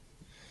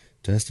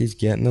 Dusty's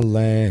getting a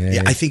leg.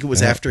 Yeah, I think it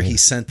was after he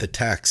sent the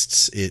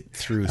texts. It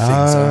threw things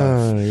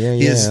Oh, off. yeah,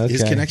 His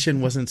okay.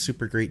 connection wasn't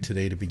super great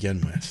today to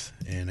begin with,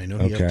 and I know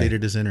he Okay.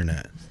 updated his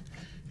internet.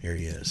 Here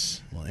he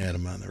is. We'll add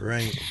him on the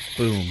right.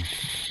 Boom.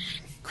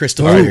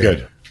 Crystal All right, clear.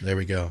 good. There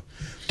we go.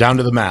 Down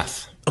to the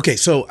math. Okay,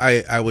 so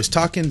I was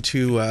talking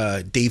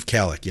to Dave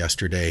Kalick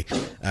yesterday.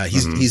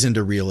 He's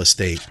into real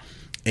estate,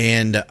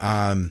 and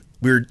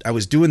I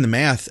was doing the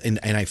math, and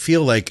I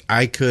feel like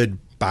I could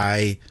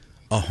buy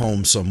a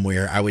home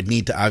somewhere. I would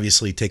need to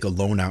obviously take a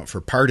loan out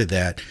for part of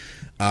that,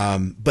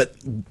 but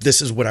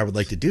this is what I would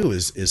like to do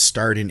is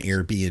start an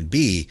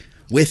Airbnb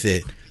with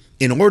it.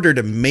 In order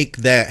to make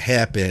that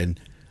happen,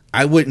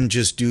 I wouldn't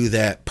just do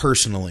that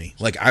personally.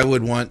 Like I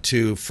would want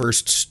to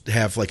first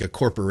have like a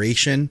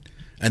corporation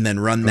and then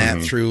run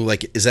that through.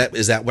 Like, is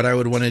that what I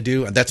would want to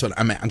do? That's what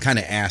I'm kind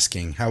of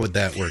asking. How would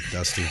that work,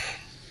 Dusty?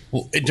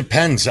 Well, it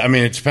depends. I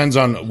mean, it depends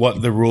on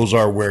what the rules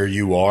are where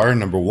you are,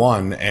 number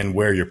one, and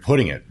where you're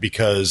putting it.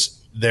 Because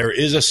there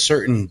is a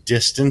certain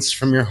distance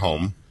from your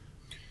home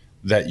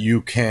that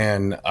you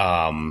can.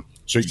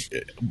 So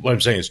what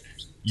I'm saying is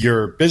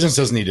your business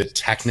doesn't need to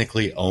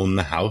technically own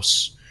the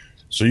house.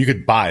 So you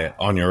could buy it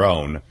on your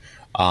own.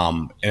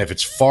 And if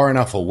it's far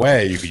enough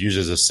away, you could use it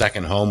as a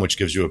second home, which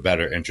gives you a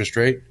better interest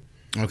rate.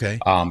 Okay.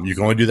 You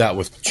can only do that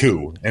with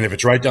two. And if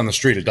it's right down the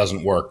street, it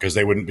doesn't work because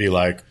they wouldn't be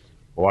like,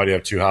 well, why do you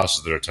have two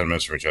houses that are 10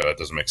 minutes from each other? That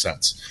doesn't make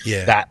sense.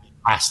 Yeah. That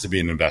has to be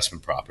an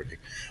investment property.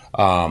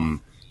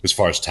 As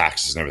far as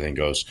taxes and everything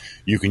goes,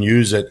 you can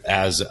use it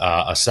as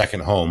a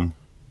second home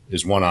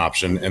is one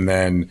option. And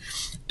then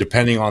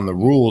depending on the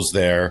rules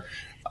there,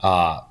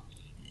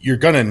 you're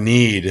going to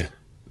need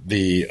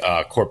the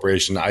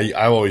corporation. I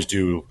always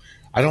do.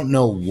 I don't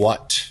know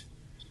what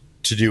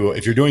to do.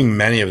 If you're doing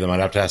many of them,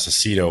 I'd have to ask the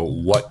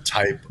CETO what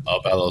type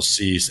of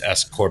LLCs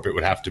S Corp it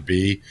would have to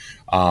be.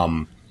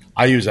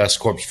 I use S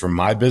Corps for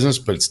my business,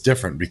 but it's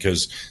different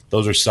because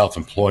those are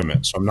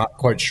self-employment. So I'm not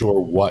quite sure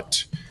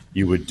what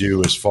you would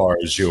do as far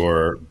as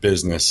your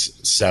business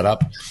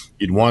setup.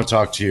 You'd want to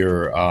talk to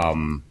your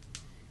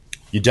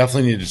you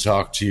definitely need to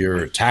talk to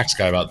your tax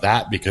guy about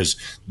that because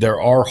there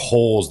are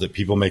holes that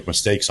people make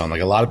mistakes on.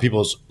 Like a lot of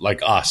people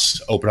like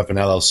us open up an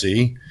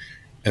LLC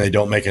and they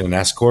don't make it an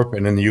S Corp.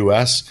 And in the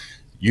US,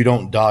 you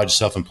don't dodge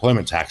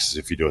self-employment taxes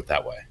if you do it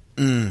that way.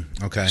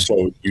 Okay.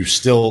 So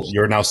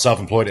you're now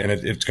self-employed and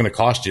it's going to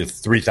cost you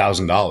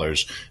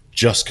 $3,000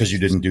 just because you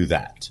didn't do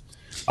that.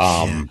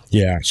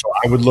 Yeah. So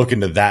I would look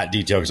into that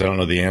detail because I don't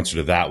know the answer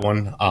to that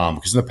one.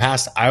 Because in the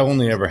past, I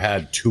only ever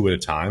had two at a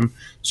time.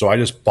 So I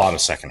just bought a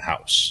second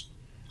house.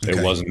 Okay.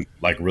 It wasn't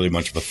like really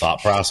much of a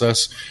thought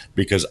process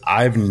because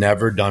I've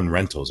never done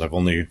rentals. I've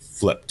only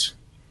flipped.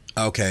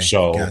 Okay.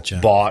 So gotcha.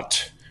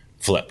 bought,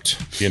 flipped,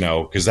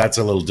 because that's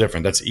a little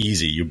different. That's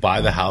easy. You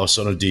buy the house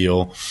on a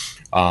deal.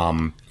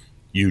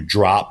 You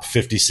drop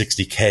 50,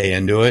 60K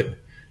into it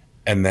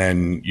and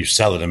then you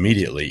sell it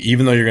immediately.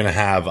 Even though you're going to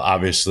have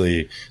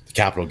obviously the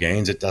capital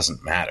gains, it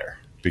doesn't matter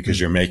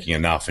because you're making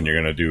enough and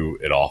you're going to do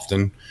it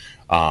often.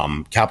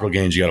 Capital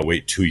gains, you got to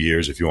wait 2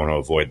 years if you want to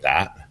avoid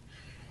that.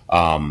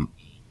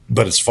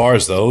 But as far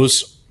as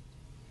those,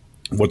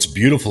 what's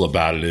beautiful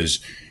about it is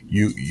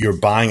you're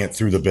buying it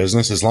through the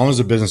business. As long as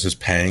the business is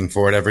paying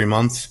for it every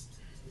month,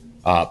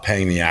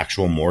 paying the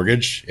actual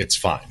mortgage, it's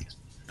fine.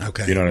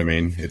 Okay. You know what I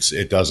mean?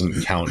 It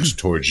doesn't count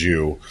towards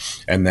you.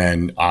 And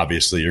then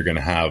obviously you're going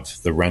to have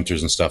the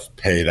renters and stuff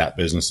pay that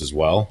business as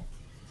well.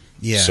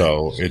 Yeah.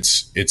 So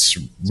it's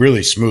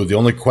really smooth. The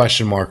only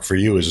question mark for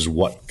you is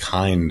what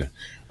kind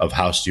of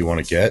house do you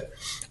want to get?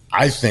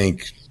 I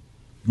think,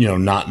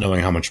 not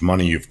knowing how much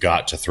money you've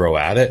got to throw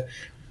at it,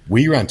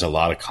 we rent a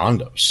lot of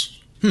condos.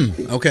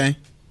 Okay.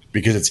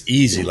 Because it's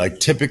easy. Like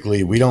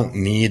typically we don't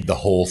need the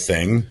whole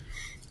thing.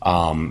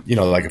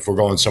 Like if we're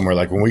going somewhere,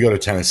 like when we go to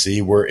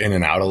Tennessee, we're in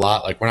and out a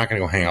lot. Like we're not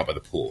going to go hang out by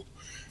the pool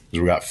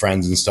because we got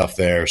friends and stuff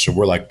there. So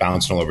we're like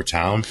bouncing all over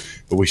town,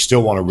 but we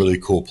still want a really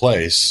cool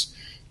place.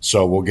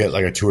 So we'll get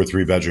like a 2 or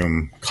 3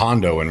 bedroom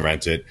condo and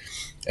rent it.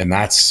 And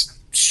that's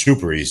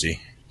super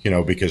easy,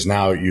 because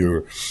now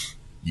you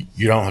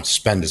don't have to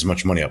spend as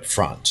much money up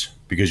front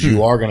because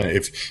you are going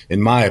to,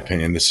 in my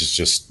opinion, this is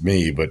just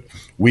me, but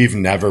we've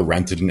never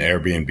rented an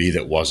Airbnb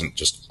that wasn't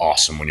just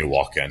awesome when you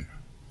walk in.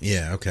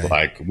 Yeah. Okay.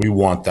 Like we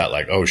want that,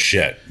 like, oh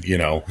shit, you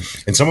know,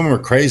 and some of them are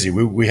crazy.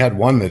 We had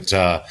one that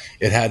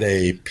it had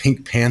a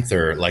Pink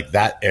Panther, like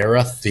that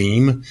era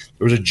theme.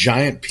 There was a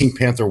giant Pink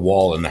Panther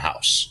wall in the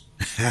house,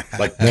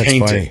 like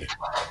painted,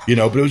 you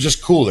know, but it was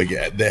just cool.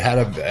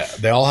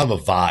 They all have a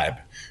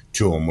vibe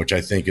to them, which I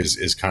think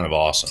is kind of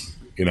awesome,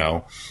 you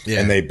know,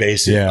 and they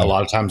base it a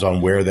lot of times on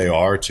where they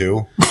are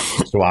too.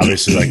 So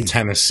obviously like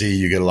Tennessee,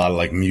 you get a lot of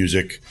like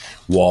music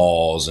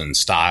walls and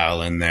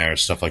style in there,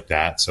 stuff like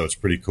that. So it's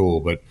pretty cool.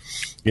 But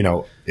you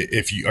know,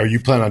 are you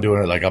planning on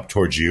doing it like up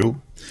towards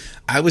you?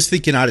 I was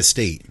thinking out of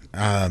state.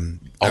 I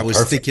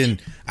was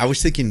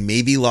thinking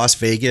maybe Las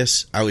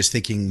Vegas. I was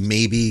thinking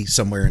maybe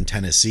somewhere in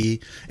Tennessee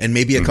and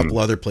maybe a couple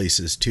other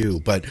places too.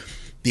 But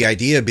the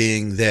idea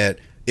being that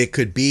it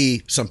could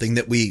be something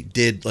that we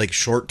did like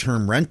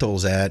short-term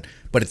rentals at,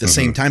 but at the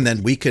same time,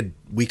 then we could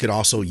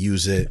also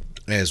use it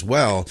as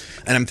well.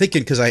 And I'm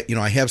thinking, because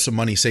I have some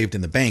money saved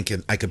in the bank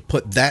and I could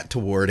put that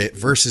toward it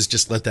versus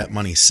just let that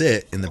money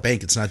sit in the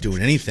bank. It's not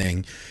doing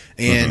anything.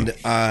 And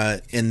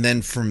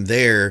then from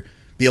there,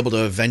 be able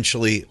to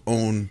eventually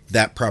own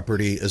that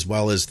property as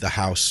well as the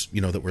house, you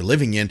know, that we're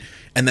living in.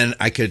 And then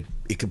it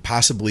could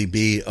possibly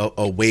be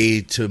a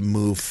way to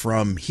move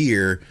from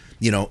here,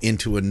 you know,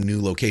 into a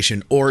new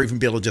location, or even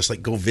be able to just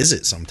like go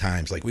visit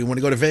sometimes. Like we want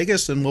to go to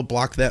Vegas and we'll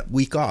block that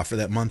week off or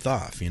that month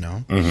off, you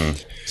know,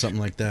 something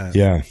like that.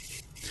 Yeah.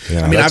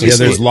 I mean,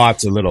 obviously there's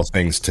lots of little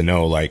things to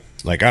know. Like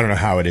I don't know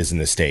how it is in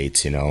the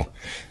States, you know,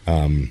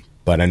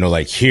 but I know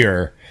like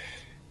here,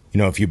 you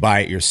know, if you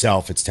buy it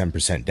yourself, it's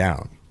 10%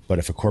 down. But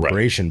if a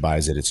corporation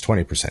buys it, it's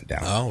 20%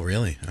 down. Oh,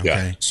 really? Okay.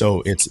 Yeah.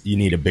 So you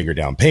need a bigger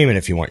down payment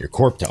if you want your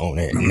corp to own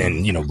it, and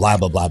then you know blah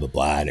blah blah blah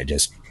blah, and you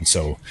just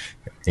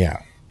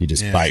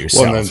buy it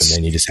yourself, and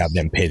then you just have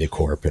them pay the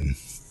corp and.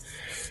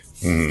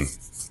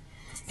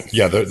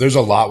 Yeah, there's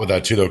a lot with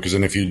that too, though, because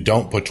then if you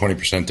don't put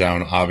 20%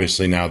 down,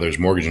 obviously now there's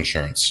mortgage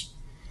insurance.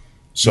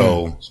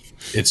 So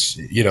it's,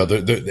 you know,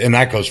 and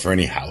that goes for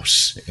any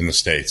house in the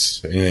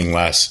States. Anything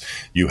less,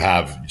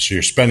 so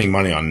you're spending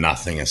money on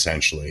nothing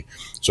essentially.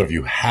 So if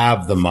you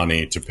have the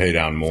money to pay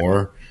down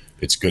more,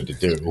 it's good to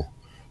do.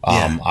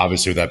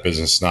 Obviously, with that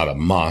business, it's not a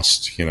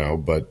must, you know,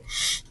 but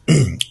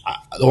the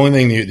only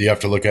thing you have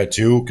to look at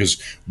too,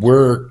 because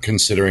we're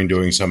considering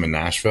doing some in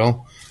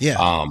Nashville.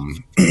 Yeah.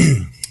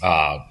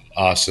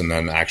 Us and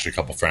then actually a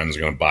couple friends are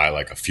going to buy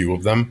like a few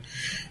of them.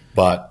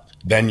 But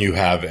then you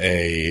have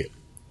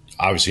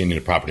obviously you need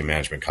a property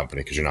management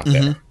company because you're not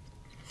there,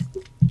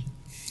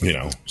 you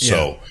know,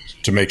 so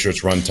to make sure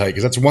it's run tight.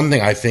 Because that's one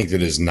thing I think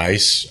that is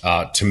nice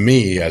to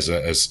me as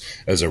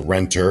a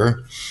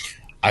renter.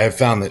 I have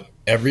found that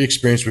every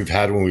experience we've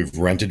had when we've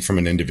rented from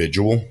an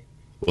individual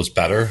was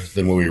better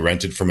than when we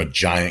rented from a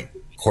giant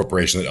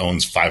corporation that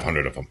owns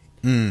 500 of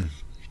them.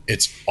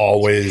 It's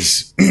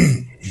always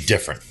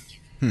different.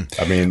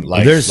 I mean,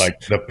 like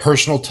the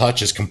personal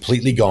touch is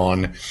completely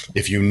gone.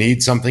 If you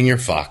need something, you're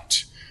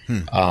fucked.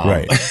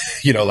 Right.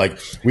 You know, like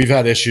we've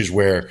had issues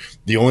where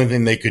the only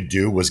thing they could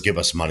do was give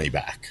us money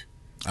back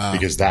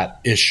because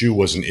that issue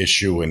was an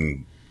issue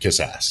in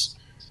kiss ass,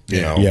 you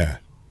know? Yeah.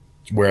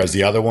 Whereas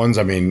the other ones,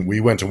 I mean, we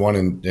went to one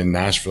in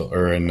Nashville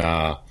or in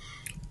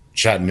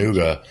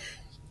Chattanooga.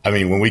 I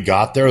mean, when we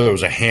got there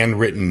was a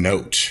handwritten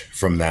note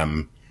from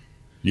them,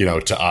 you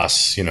know, to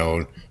us, you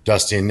know,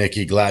 Dusty and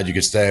Nikki, glad you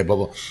could stay, blah,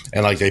 blah.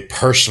 And like they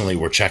personally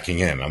were checking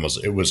in.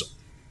 It was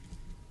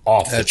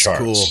off the charts.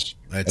 Cool.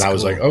 And I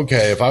was like,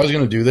 okay, if I was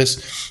going to do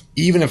this,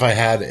 even if I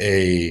had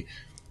a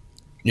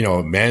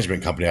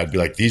management company, I'd be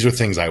like, these are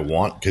things I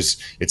want because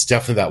it's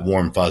definitely that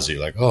warm fuzzy.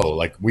 Like, oh,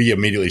 like we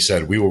immediately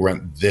said we will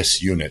rent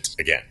this unit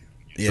again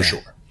for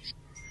sure.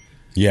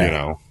 Yeah. You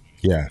know?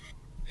 Yeah.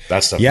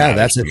 That stuff. Yeah,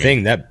 that's the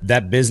thing.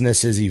 That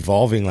business is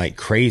evolving like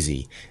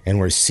crazy. And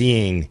we're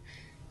seeing,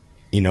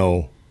 you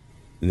know,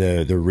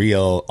 the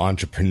real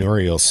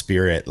entrepreneurial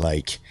spirit,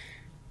 like,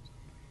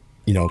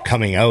 you know,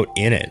 coming out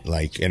in it,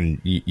 like,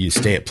 and you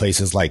stay at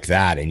places like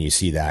that and you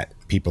see that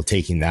people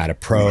taking that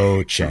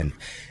approach and,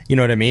 you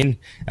know what I mean?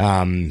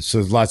 So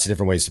there's lots of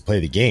different ways to play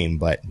the game,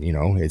 but you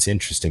know, it's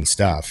interesting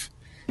stuff.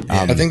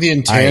 I think the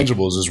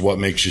intangibles is what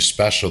makes you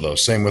special though.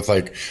 Same with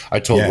like,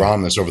 I told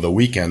Ron this over the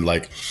weekend,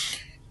 like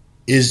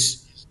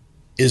is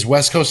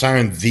West Coast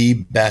Iron the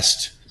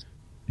best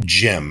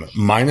gym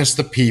minus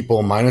the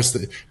people, minus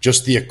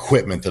just the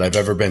equipment that I've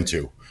ever been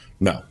to?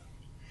 No,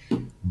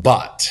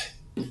 but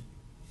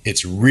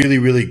it's really,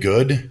 really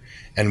good.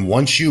 And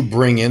once you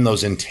bring in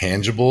those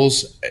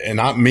intangibles, and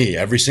not me,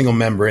 every single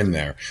member in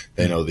there,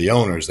 they know the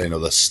owners, they know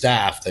the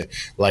staff,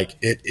 like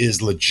it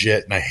is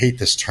legit. And I hate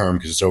this term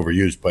because it's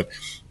overused, but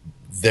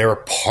they're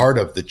a part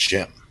of the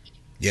gym.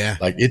 Yeah.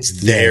 Like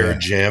it's their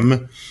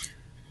gym.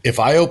 If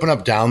I open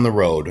up down the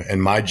road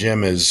and my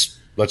gym is,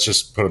 let's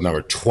just put a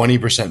number,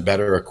 20%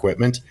 better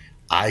equipment,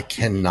 I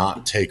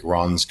cannot take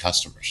Ron's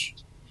customers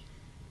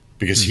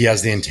because he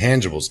has the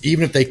intangibles.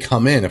 Even if they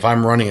come in, if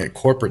I'm running it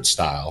corporate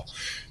style,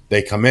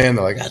 they come in,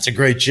 they're like, that's a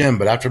great gym.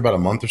 But after about a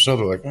month or so,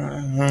 they're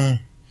like,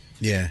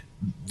 yeah,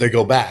 they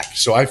go back.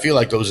 So I feel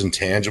like those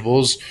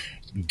intangibles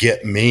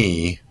get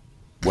me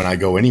when I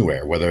go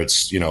anywhere, whether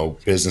it's,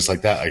 business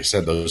like that. Like I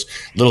said, those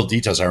little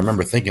details, I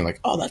remember thinking like,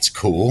 oh, that's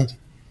cool.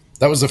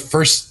 That was the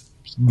first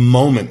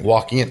moment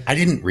walking in. I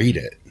didn't read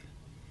it.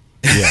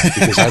 Yeah,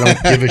 because I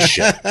don't give a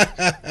shit.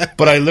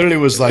 But I literally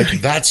was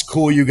like, that's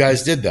cool you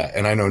guys did that.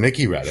 And I know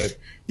Nikki read it,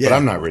 but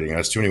I'm not reading it.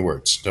 That's too many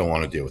words. Don't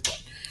want to deal with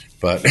that.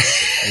 But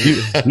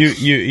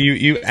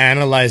you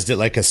analyzed it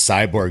like a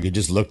cyborg. You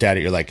just looked at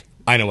it. You're like,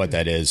 I know what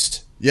that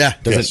is. Yeah.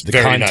 The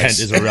content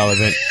is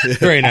irrelevant.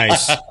 Very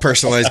nice.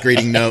 Personalized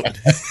greeting note.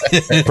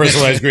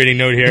 Personalized greeting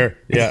note here.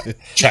 Yeah.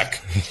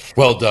 Check.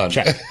 Well done.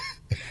 Check.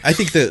 I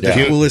think the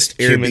coolest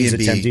Humans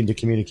Airbnb. attempting to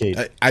communicate.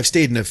 I've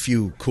stayed in a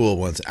few cool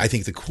ones. I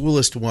think the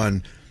coolest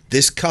one,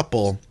 this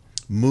couple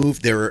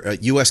moved, they're a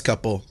U.S.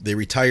 couple. They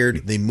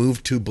retired. They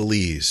moved to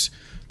Belize.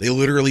 They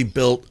literally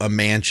built a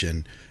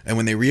mansion. And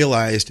when they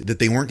realized that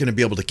they weren't going to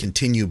be able to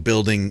continue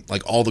building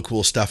like all the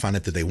cool stuff on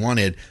it that they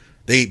wanted,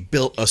 they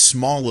built a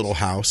small little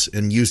house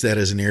and used that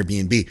as an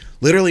Airbnb,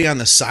 literally on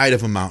the side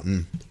of a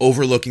mountain,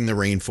 overlooking the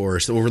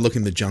rainforest,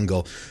 overlooking the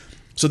jungle.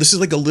 So this is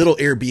like a little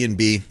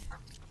Airbnb,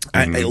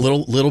 a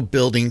little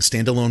building,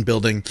 standalone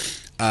building.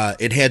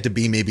 It had to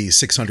be maybe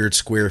 600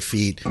 square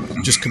feet,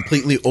 just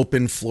completely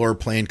open floor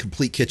plan,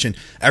 complete kitchen.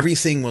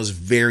 Everything was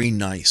very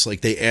nice. Like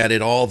they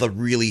added all the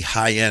really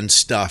high end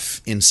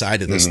stuff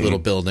inside of this little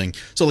building.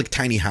 So like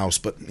tiny house,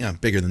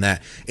 but bigger than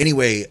that.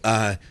 Anyway,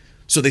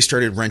 so they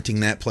started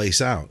renting that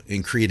place out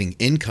and creating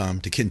income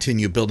to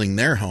continue building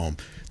their home.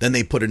 Then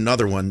they put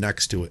another one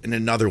next to it and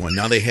another one.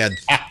 Now they had,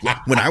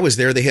 when I was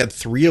there, they had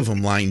 3 of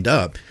them lined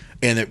up.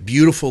 And that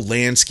beautiful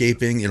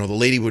landscaping, the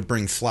lady would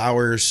bring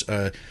flowers,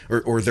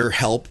 or their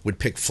help would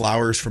pick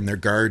flowers from their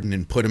garden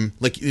and put them,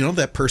 like,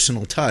 that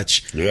personal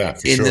touch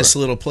in this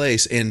little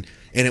place. And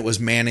it was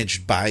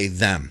managed by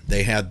them.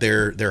 They had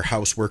their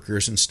house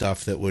workers and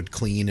stuff that would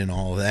clean and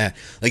all of that.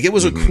 Like, it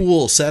was a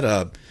cool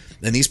setup.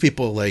 And these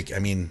people, like, I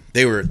mean,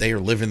 they were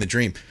living the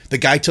dream. The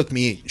guy showed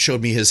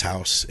me his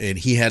house, and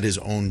he had his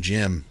own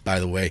gym, by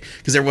the way,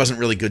 because there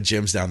wasn't really good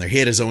gyms down there. He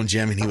had his own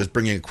gym, and he was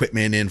bringing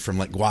equipment in from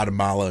like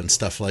Guatemala and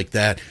stuff like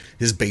that.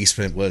 His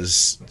basement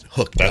was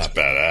hooked up. That's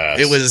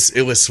badass.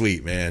 It was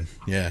sweet, man.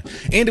 Yeah,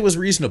 and it was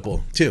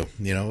reasonable too.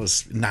 It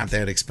was not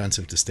that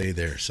expensive to stay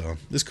there, so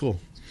it was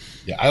cool.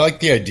 Yeah, I like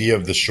the idea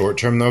of the short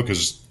term though,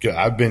 because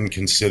I've been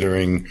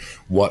considering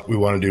what we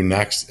want to do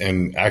next,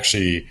 and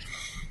actually.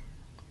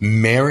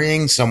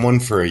 Marrying someone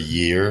for a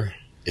year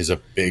is a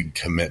big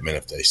commitment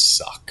if they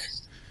suck.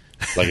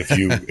 Like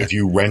if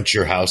you rent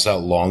your house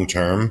out long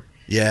term,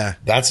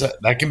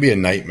 that can be a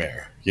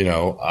nightmare.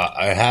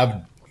 I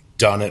have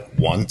done it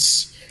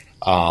once,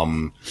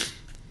 and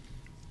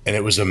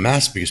it was a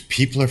mess because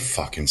people are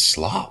fucking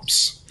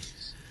slobs.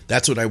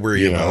 That's what I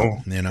worry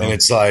about. And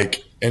it's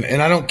like,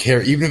 and I don't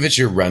care, even if it's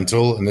your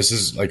rental. And this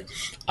is like,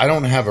 I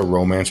don't have a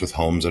romance with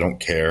homes. I don't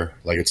care.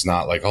 Like, it's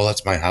not like, oh,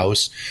 that's my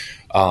house.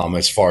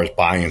 As far as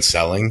buying and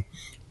selling,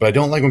 but I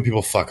don't like when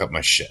people fuck up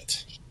my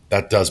shit.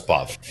 That does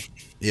bother me.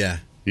 Yeah.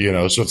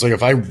 So it's like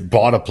if I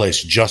bought a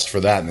place just for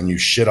that and then you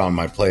shit on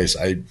my place,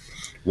 I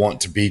want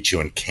to beat you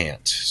and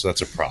can't. So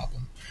that's a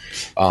problem.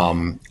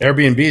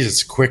 Airbnbs,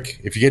 it's quick.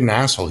 If you get an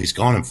asshole, he's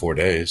gone in 4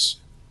 days.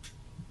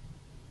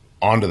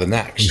 On to the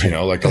next,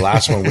 like the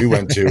last one we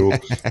went to,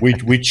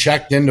 we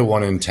checked into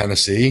one in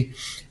Tennessee.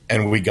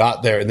 And we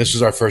got there, and this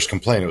was our first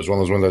complaint. It was one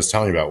of those ones I was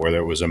telling you about where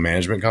there was a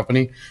management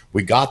company.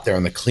 We got there,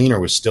 and the cleaner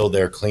was still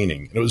there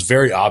cleaning. And it was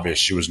very obvious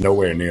she was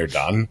nowhere near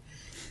done.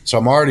 So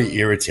I'm already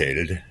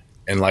irritated.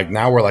 And like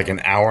now we're like an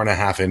hour and a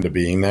half into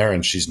being there,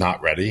 and she's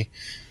not ready.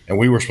 And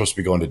we were supposed to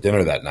be going to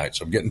dinner that night.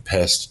 So I'm getting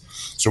pissed.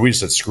 So we just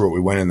said, screw it. We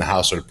went in the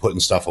house, started putting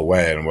stuff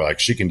away, and we're like,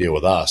 she can deal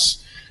with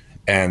us.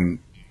 And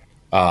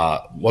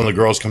one of the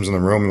girls comes in the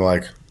room and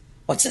like,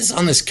 what's this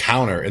on this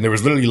counter? And there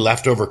was literally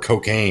leftover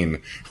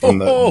cocaine from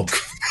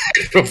the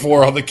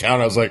before on the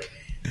counter. I was like,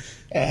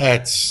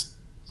 it's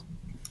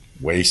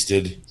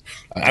wasted.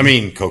 I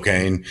mean,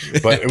 cocaine,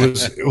 but it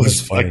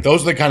was like,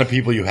 those are the kind of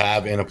people you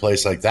have in a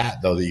place like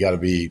that, though, that you got to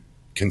be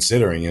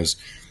considering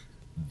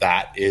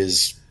that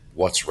is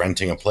what's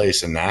renting a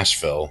place in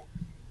Nashville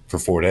for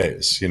 4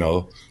 days,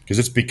 because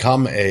it's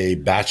become a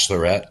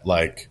bachelorette.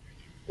 Like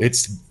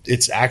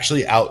it's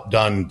actually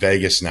outdone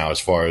Vegas now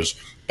as far as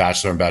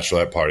bachelor and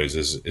bachelorette parties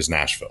is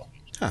Nashville.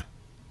 Huh.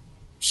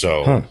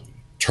 So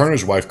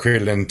Turner's wife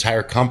created an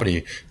entire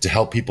company to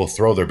help people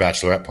throw their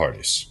bachelorette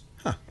parties.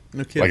 Huh.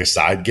 No kidding. Like a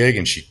side gig,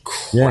 and she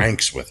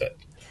cranks with it.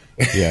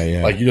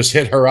 Yeah. Like you just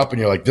hit her up and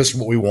you're like, this is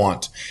what we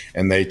want.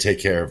 And they take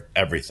care of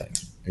everything.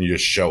 And you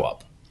just show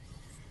up.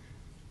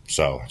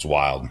 So it's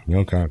wild.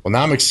 Okay. Well,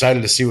 now I'm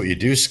excited to see what you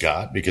do,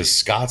 Scott, because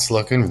Scott's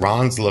looking,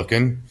 Ron's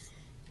looking.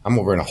 I'm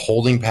over in a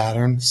holding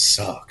pattern.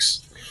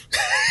 Sucks.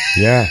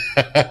 Yeah.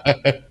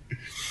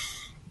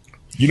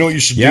 You know what you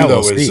should do,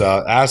 though, is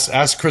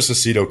ask Chris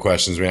Aceto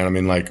questions, man. I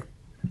mean, like,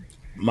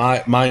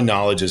 my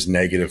knowledge is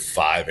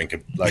 -5,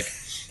 and like,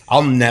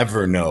 I'll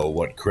never know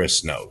what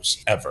Chris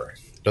knows, ever.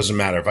 Doesn't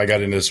matter. If I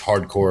got into this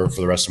hardcore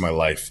for the rest of my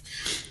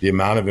life, the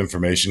amount of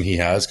information he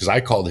has, because I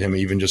called him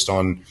even just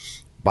on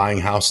buying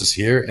houses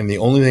here. And the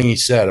only thing he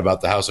said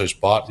about the house I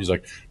just bought, he's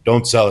like,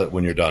 don't sell it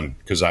when you're done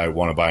because I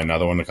want to buy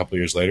another one a couple of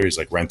years later. He's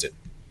like, rent it.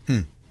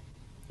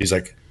 He's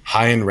like,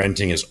 high-end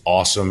renting is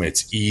awesome.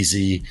 It's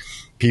easy.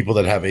 People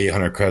that have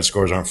 800 credit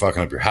scores aren't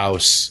fucking up your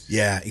house.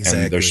 Yeah,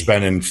 exactly. And they're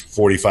spending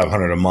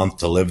 $4,500 a month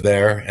to live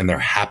there, and they're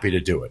happy to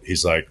do it.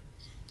 He's like,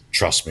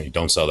 trust me,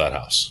 don't sell that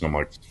house. And I'm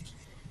like,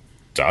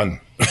 done.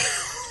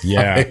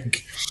 Yeah.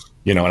 Like,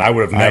 you know, and I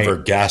would have never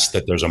guessed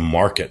that there's a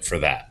market for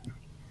that.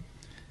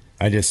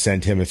 I just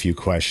sent him a few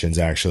questions,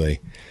 actually.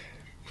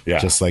 Yeah.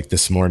 Just like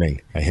this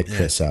morning, I hit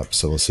Chris up,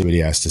 so we'll see what he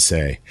has to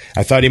say.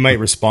 I thought he might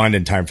respond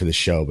in time for the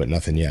show, but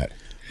nothing yet.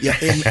 Yeah,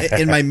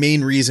 and my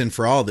main reason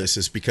for all this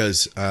is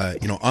because,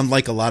 you know,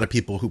 unlike a lot of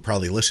people who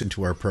probably listen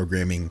to our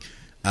programming,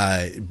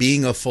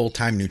 being a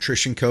full-time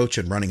nutrition coach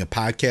and running a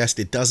podcast,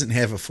 it doesn't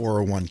have a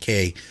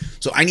 401k.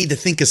 So I need to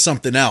think of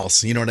something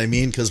else, you know what I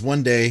mean? Because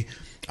one day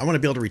I want to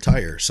be able to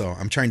retire. So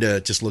I'm trying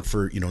to just look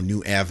for, you know,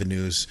 new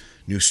avenues,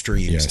 new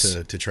streams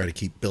to try to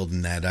keep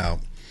building that out.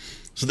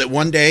 So that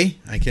one day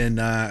I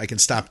can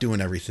stop doing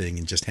everything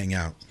and just hang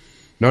out.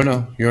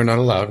 No, you're not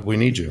allowed. We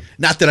need you.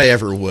 Not that I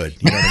ever would.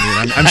 You know what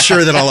I mean? I'm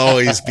sure that I'll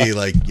always be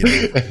like, you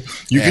know.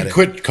 You could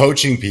quit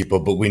coaching people,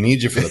 but we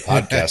need you for the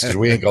podcast because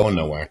we ain't going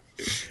nowhere.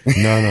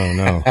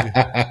 No.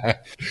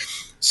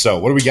 So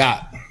what do we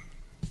got?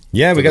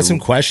 Yeah, we got some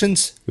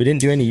questions. We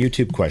didn't do any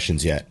YouTube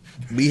questions yet.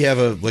 We have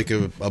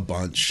a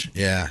bunch.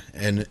 Yeah.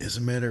 And as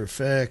a matter of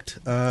fact,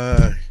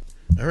 all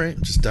right,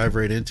 just dive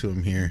right into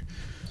them here.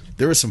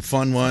 There were some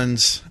fun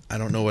ones. I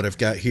don't know what I've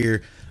got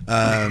here.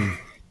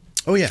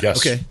 Oh, yeah. Yes.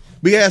 Okay.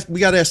 We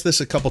got asked this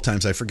a couple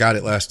times. I forgot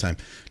it last time.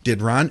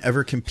 Did Ron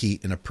ever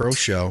compete in a pro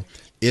show?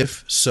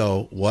 If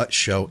so, what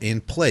show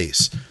in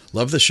place?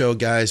 Love the show,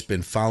 guys.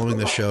 Been following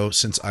the show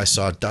since I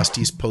saw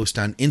Dusty's post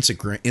on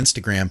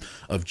Instagram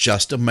of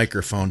just a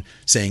microphone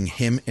saying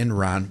him and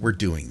Ron were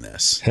doing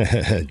this.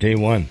 Day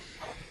one.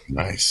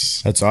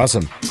 Nice. That's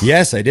awesome.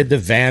 Yes, I did the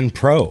Van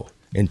Pro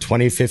in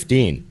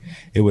 2015.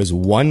 It was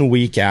 1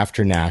 week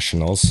after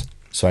Nationals.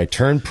 So I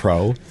turned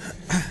pro,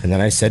 and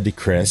then I said to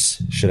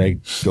Chris, should I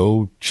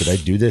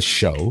do this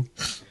show?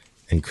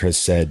 And Chris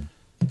said,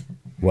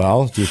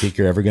 well, do you think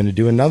you're ever going to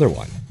do another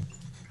one?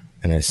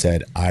 And I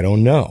said, I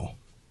don't know.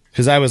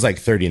 Because I was like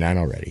 39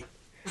 already.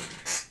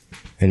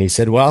 And he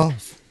said, well,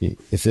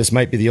 if this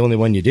might be the only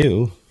one you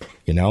do,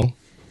 you know.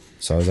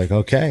 So I was like,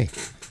 okay.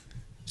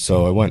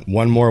 So I went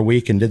one more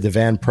week and did the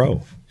Van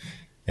Pro.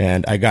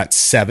 And I got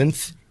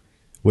 7th,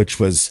 which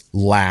was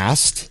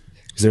last,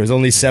 because there was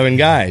only 7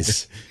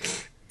 guys.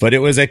 But it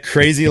was a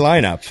crazy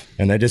lineup,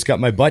 and I just got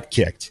my butt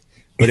kicked.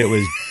 But it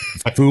was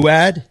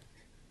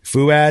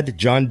Fuad,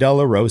 John De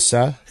La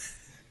Rosa,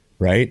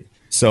 right?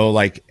 So,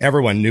 like,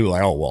 everyone knew,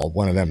 like, oh, well,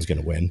 one of them is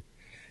going to win.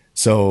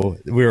 So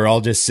we were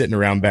all just sitting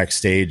around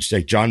backstage.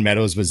 Like, John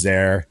Meadows was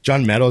there.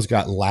 John Meadows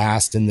got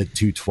last in the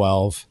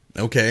 212.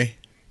 Okay.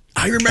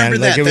 I remember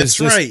that. That's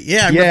just, right.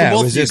 Yeah, I remember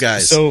both of you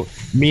guys. So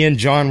me and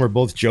John were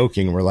both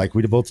joking. We're like,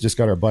 we both just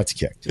got our butts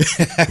kicked.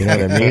 You know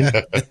what I mean?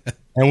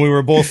 And we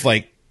were both,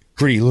 like,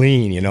 pretty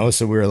lean, you know,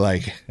 so we were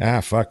like,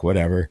 fuck,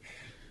 whatever.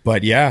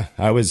 But yeah,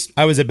 I was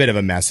a bit of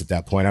a mess at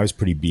that point. I was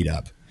pretty beat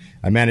up.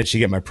 I managed to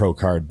get my pro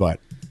card, but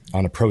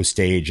on a pro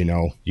stage, you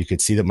know, you could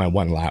see that my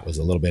one lat was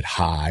a little bit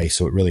high,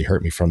 so it really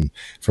hurt me from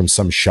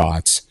some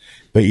shots.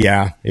 But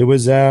yeah, it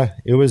was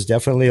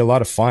definitely a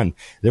lot of fun.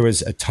 There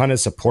was a ton of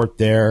support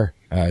there.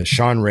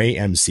 Sean Ray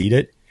emceed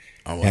it.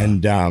 Oh, wow.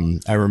 And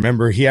I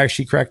remember he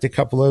actually cracked a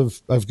couple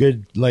of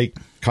good, like,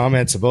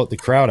 comments about the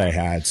crowd I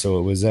had. So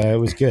it was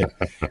good.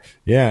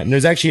 Yeah. And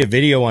there's actually a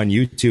video on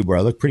YouTube where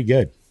I look pretty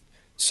good.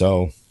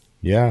 So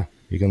yeah,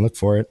 you can look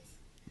for it.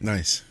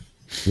 Nice.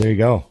 There you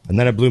go. And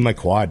then I blew my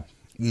quad.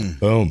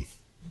 Boom.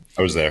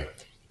 I was there.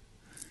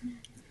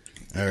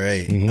 All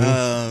right.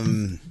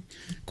 Mm-hmm.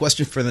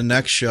 Question for the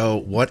next show.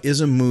 What is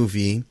a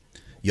movie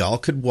y'all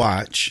could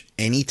watch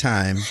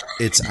anytime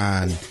it's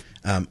on,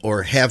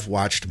 or have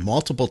watched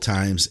multiple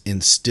times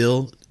and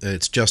still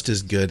it's just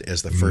as good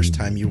as the first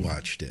time you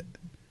watched it?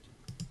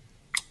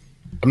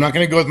 I'm not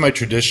going to go with my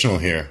traditional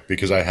here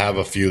because I have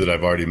a few that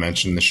I've already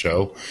mentioned in the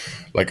show.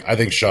 Like, I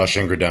think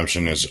Shawshank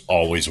Redemption is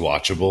always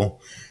watchable.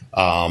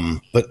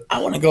 But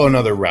I want to go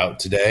another route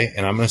today,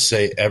 and I'm going to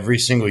say every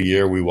single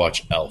year we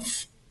watch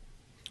Elf.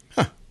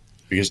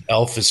 Because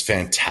Elf is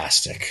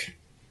fantastic.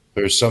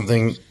 There's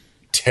something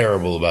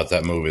terrible about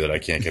that movie that I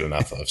can't get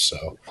enough of.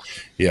 So,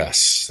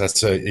 yes,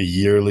 that's a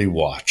yearly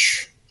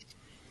watch.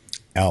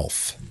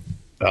 Elf.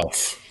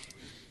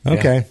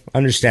 Okay. Yeah.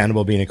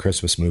 Understandable being a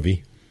Christmas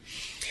movie.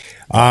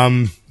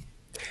 I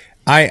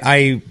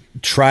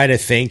try to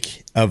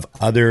think of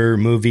other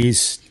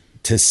movies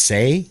to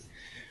say,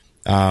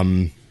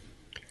 but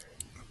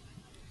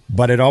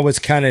it's always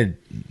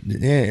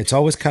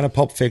kind of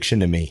Pulp Fiction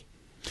to me.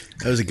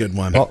 That was a good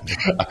one. Well,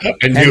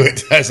 I knew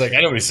it. I was like,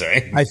 I know what he's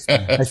saying. I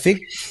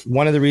think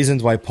one of the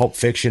reasons why Pulp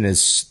Fiction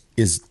is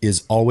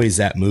always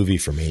that movie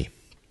for me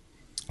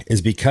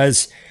is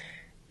because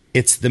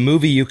it's the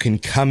movie you can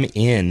come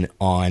in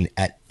on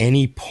at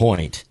any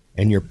point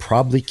and you're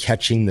probably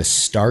catching the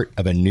start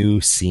of a new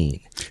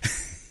scene.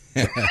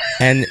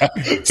 And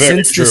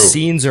since the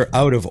scenes are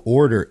out of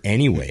order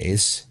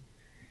anyways,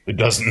 it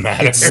doesn't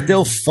matter. It's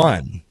still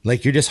fun.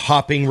 Like you're just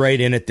hopping right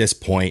in at this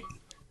point,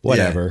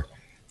 whatever. Yeah.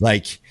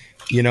 Like,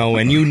 you know,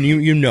 and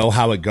you know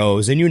how it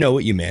goes and you know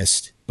what you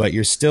missed, but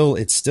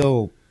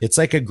it's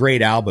like a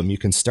great album. You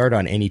can start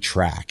on any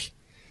track.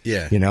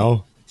 Yeah. You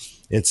know,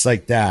 it's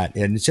like that.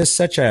 And it's just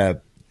such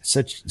a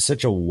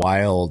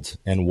wild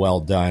and well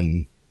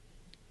done,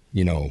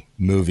 you know,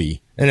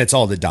 movie. And it's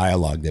all the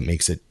dialogue that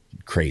makes it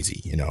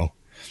crazy, you know.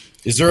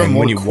 Is there a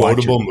more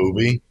quotable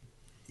movie?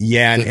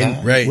 Yeah,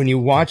 and right. When you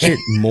watch it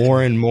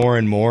more and more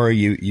and more,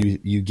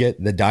 you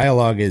get the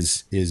dialogue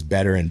is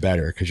better and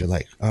better because you're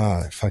like,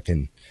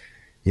 fucking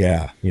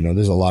yeah, you know.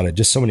 There's a lot of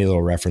just so many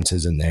little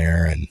references in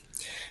there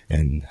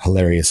and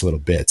hilarious little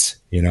bits,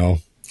 you know.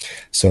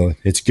 So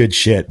it's good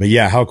shit. But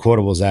yeah, how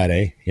quotable is that,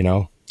 eh? You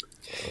know,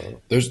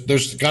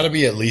 there's got to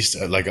be at least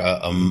like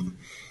a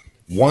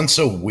once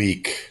a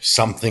week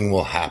something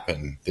will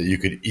happen that you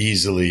could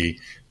easily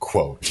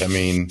quote. I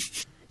mean.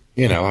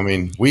 You know, I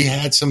mean, we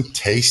had some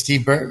tasty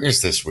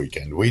burgers this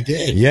weekend. We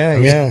did.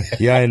 Yeah,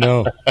 yeah, I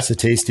know. It's a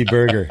tasty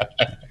burger.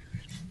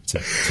 It's a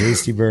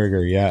tasty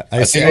burger. Yeah,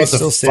 I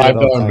still say $5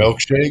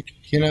 milkshake.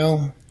 You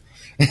know,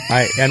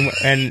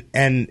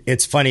 and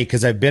it's funny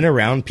because I've been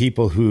around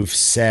people who've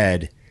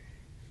said,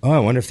 "Oh, I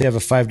wonder if they have a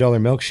 $5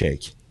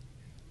 milkshake,"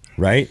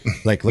 right?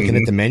 Like looking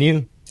at the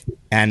menu,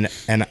 and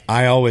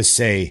I always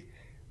say,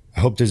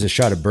 "I hope there's a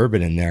shot of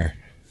bourbon in there."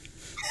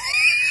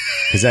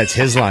 Because that's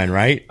his line,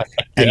 right?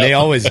 And they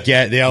always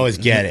get it. They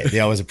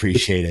always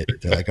appreciate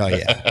it. They're like, "Oh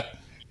yeah,"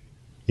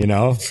 you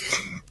know.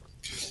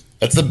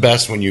 That's the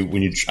best when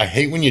you. I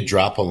hate when you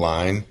drop a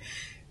line,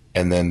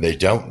 and then they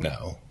don't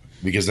know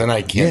because then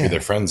I can't be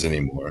their friends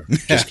anymore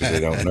just because they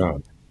don't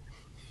know.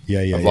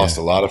 Yeah. I've lost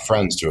a lot of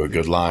friends to a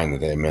good line that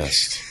they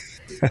missed.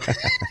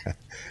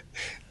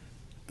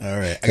 All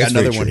right, I got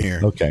another one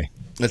here. Okay.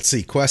 Let's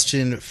see.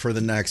 Question for the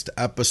next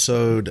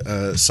episode.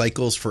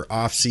 Cycles for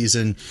off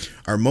season.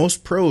 Are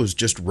most pros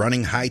just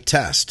running high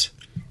test?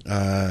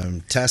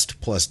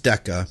 Test plus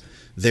DECA.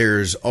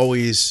 There's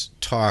always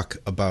talk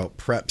about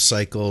prep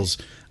cycles,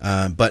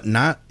 but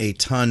not a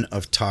ton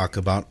of talk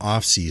about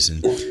off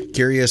season.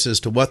 Curious as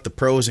to what the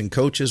pros and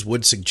coaches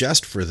would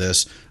suggest for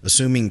this,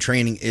 assuming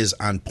training is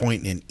on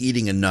point and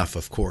eating enough,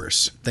 of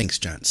course. Thanks,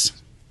 gents.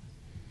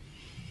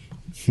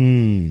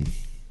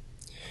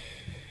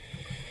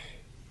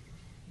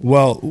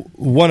 Well,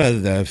 one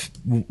of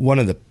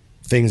the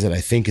things that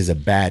I think is a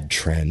bad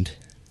trend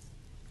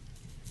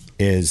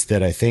is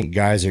that I think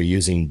guys are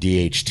using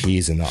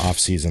DHTs in the off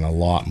season a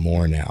lot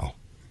more now.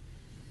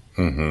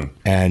 Mm-hmm.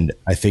 And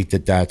I think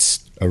that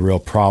that's a real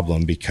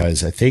problem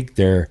because I think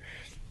they're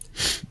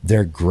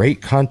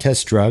great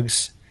contest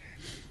drugs.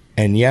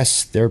 And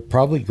yes, they're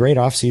probably great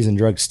off season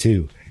drugs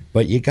too,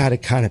 but you got to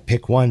kind of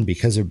pick one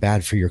because they're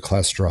bad for your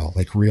cholesterol,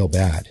 like real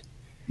bad.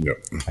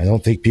 Yep. I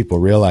don't think people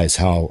realize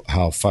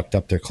how fucked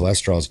up their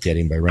cholesterol is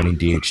getting by running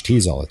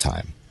DHTs all the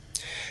time.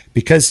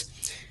 Because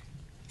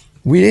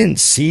we didn't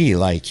see,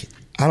 like,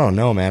 I don't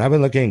know, man. I've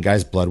been looking at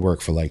guys' blood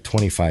work for like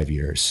 25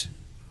 years.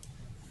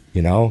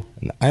 You know?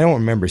 And I don't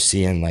remember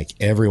seeing like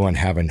everyone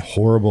having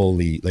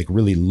horribly, like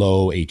really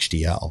low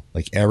HDL.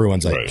 Like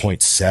everyone's like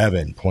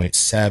 0.7,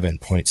 0.7,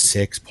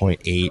 0.6,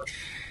 0.8.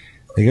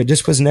 Like it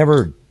just was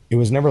never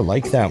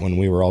like that when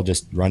we were all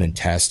just running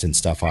tests and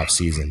stuff off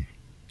season.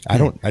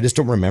 I just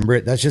don't remember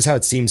it. That's just how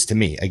it seems to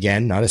me.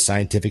 Again, not a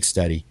scientific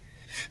study.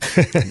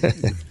 But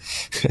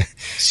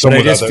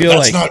I just feel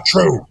that's not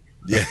true.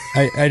 Yeah.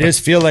 I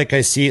just feel like I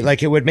see,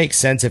 like it would make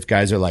sense if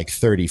guys are like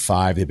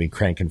 35, they've been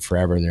cranking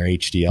forever and their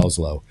HDL's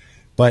low.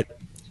 But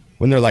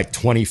when they're like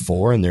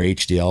 24 and their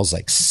HDL's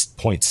like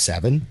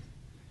 0.7,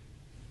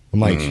 I'm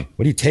like,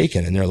 what are you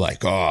taking? And they're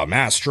like, oh,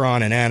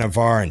 Mastron and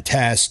Anavar and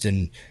Test.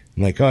 And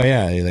I'm like, oh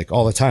yeah, like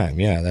all the time.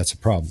 Yeah, that's a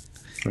problem.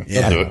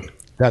 Yeah.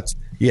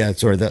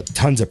 It's or the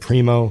tons of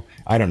Primo.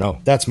 I don't know.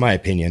 That's my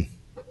opinion.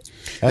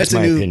 That's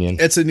my opinion.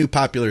 It's a new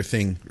popular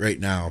thing right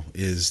now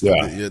is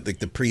like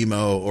the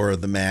Primo or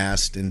the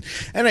Mast. And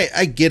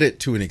I get it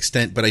to an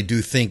extent, but I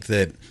do think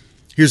that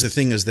here's the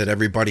thing is that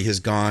everybody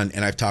has gone,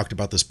 and I've talked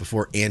about this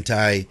before,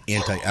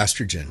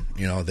 anti-estrogen,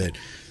 you know, that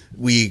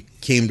we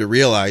came to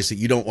realize that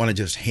you don't want to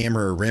just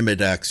hammer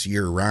Arimidex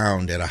year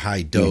round at a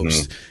high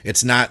dose.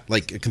 It's not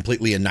like a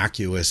completely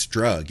innocuous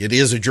drug. It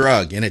is a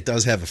drug and it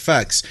does have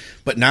effects,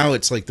 but now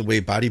it's like the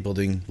way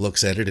bodybuilding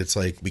looks at it. It's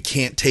like, we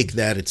can't take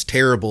that. It's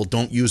terrible.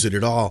 Don't use it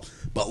at all,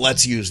 but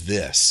let's use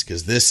this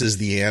because this is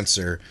the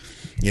answer,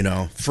 you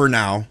know, for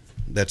now.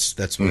 That's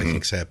what I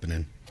think's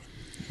happening.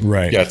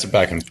 Right. Yeah. It's a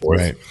back and forth.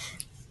 Right.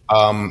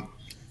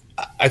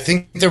 I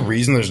think the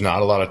reason there's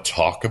not a lot of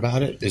talk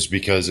about it is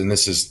because, and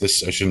this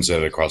I shouldn't say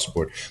it across the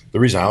board. The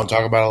reason I don't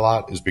talk about it a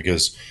lot is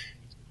because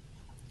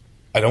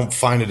I don't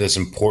find it as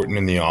important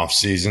in the off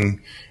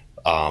season.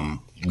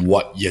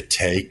 What you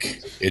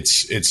take,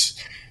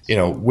 it's you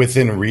know,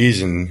 within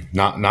reason,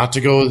 not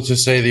to go to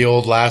say the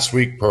old last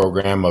week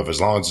program of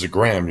as long as it's a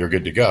gram, you're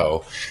good to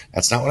go.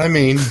 That's not what I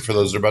mean for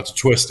those that are about to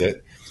twist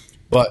it.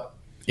 But,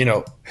 you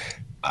know,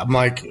 I'm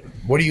like,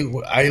 what do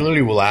you? I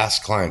literally will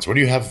ask clients, what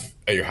do you have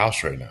at your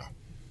house right now?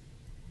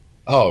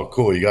 Oh,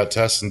 cool. You got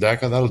Test and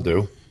Deca? That'll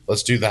do.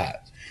 Let's do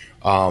that.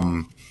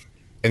 And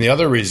the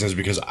other reason is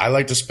because I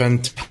like to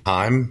spend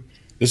time.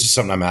 This is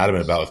something I'm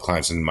adamant about with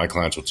clients, and my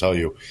clients will tell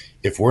you,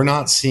 if we're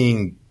not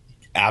seeing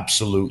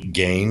absolute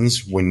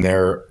gains when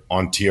they're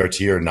on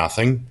TRT or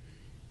nothing,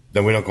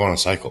 then we don't go on a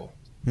cycle.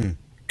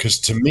 Because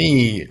to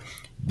me,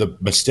 the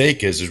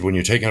mistake is when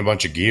you're taking a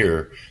bunch of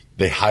gear,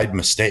 they hide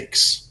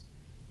mistakes.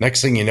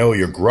 Next thing you know,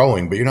 you're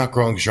growing, but you're not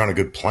growing because you're on a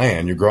good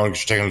plan. You're growing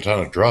because you're taking a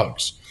ton of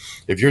drugs.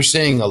 If you're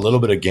seeing a little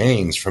bit of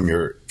gains from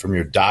your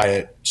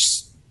diet,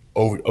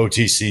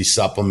 OTC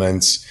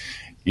supplements,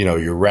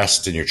 your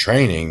rest and your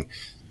training,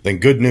 then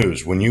good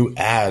news. When you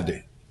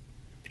add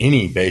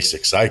any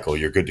basic cycle,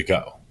 you're good to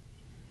go.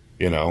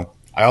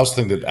 I also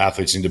think that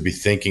athletes need to be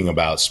thinking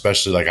about,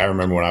 especially like I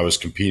remember when I was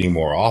competing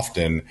more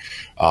often,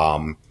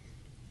 when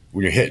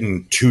you're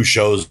hitting 2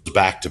 shows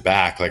back to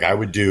back, like I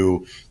would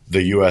do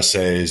the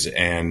USAs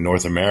and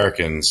North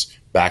Americans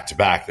back to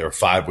back. They were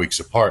 5 weeks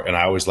apart, and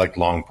I always liked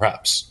long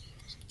preps.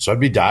 So I'd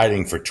be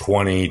dieting for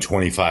 20,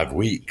 25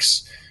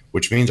 weeks,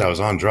 which means I was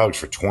on drugs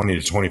for 20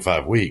 to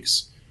 25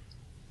 weeks.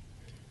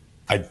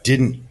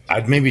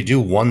 I'd maybe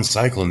do 1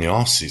 cycle in the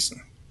off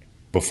season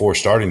before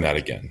starting that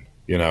again,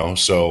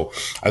 So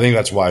I think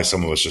that's why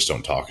some of us just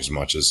don't talk as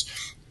much as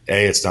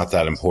it's not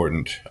that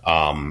important.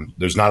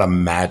 There's not a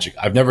magic.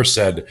 I've never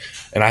said,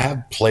 and I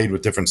have played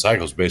with different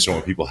cycles based on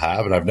what people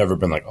have, and I've never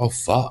been like, oh,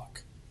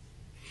 fuck.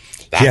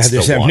 I've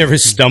never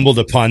stumbled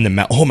upon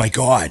oh my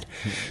God.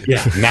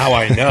 Yeah. Now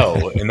I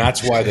know. And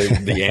that's why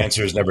the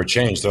answers never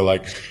change. They're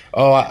like,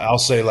 oh, I'll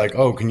say like,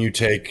 oh, can you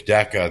take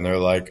DECA? And they're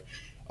like,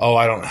 oh,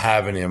 I don't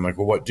have any. I'm like,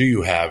 well, what do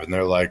you have? And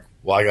they're like,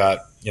 well, I got,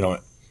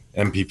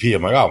 MPP.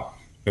 I'm like, oh,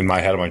 in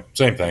my head, I'm like,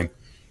 same thing.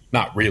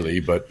 Not really,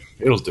 but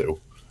it'll do.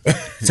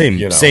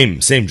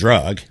 Same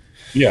drug.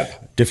 Yeah.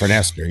 Different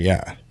ester.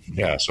 Yeah.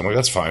 Yeah. So I'm like,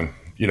 that's fine.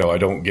 I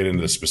don't get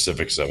into the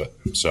specifics of it.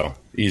 So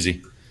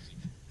easy.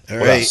 All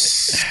right.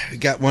 We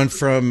got one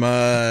from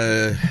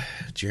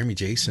Jeremy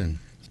Jason.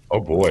 Oh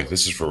boy,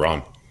 this is for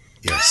Ron.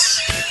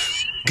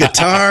 Yes.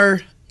 Guitar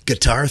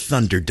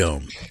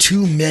Thunderdome.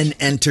 2 men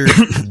enter,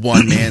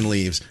 1 man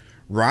leaves.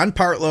 Ron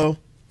Partlow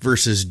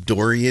versus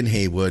Dorian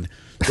Haywood.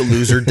 The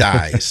loser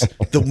dies.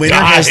 The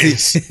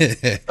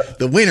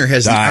winner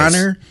has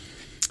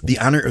the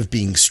honor of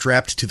being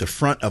strapped to the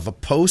front of a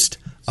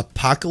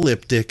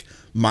post-apocalyptic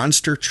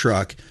monster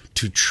truck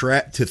to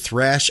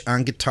thrash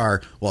on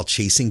guitar while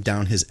chasing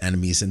down his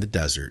enemies in the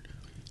desert.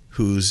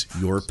 Who's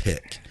your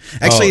pick?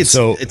 Actually, it's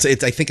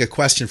I think a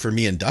question for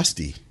me and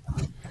Dusty.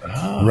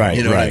 Right,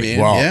 you know what I mean?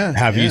 Well,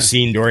 have you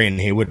seen Dorian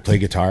Haywood play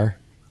guitar?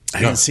 I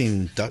haven't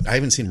seen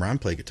Ron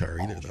play guitar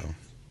either, though.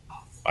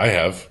 I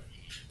have,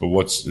 but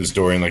is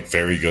Dorian like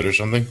very good or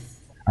something?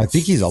 I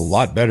think he's a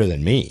lot better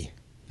than me.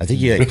 I think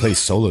he plays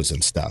solos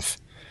and stuff.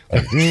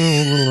 Like,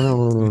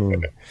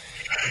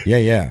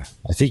 yeah.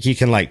 I think he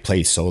can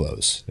play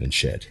solos and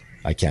shit.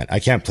 I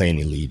can't play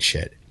any lead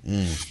shit.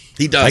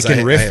 He does. I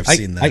can riff. I have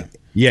seen that.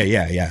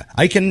 Yeah.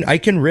 I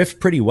can riff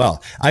pretty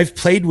well. I've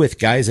played with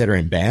guys that are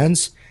in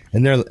bands,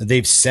 and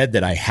they've said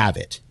that I have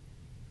it.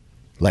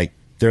 Like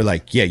they're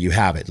like, yeah, you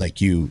have it. Like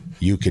you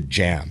could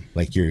jam.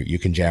 Like you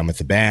can jam with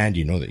the band.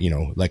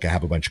 Like I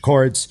have a bunch of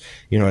chords.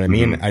 You know what I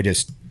mean? Mm-hmm.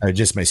 I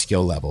just my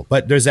skill level.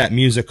 But there's that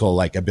musical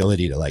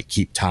ability to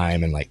keep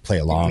time and play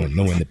along and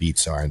know when the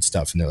beats are and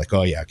stuff. And they're like,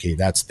 oh yeah, okay,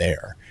 that's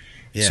there.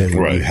 Yeah, so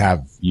right.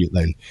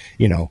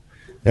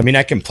 I mean,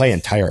 I can play I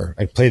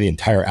play the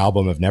entire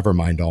album of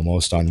Nevermind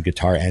almost on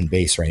guitar and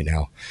bass right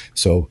now.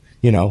 So,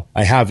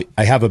 I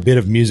have a bit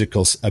of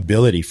musical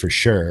ability for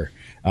sure.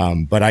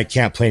 But I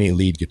can't play any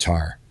lead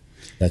guitar.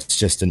 That's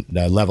just a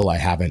level I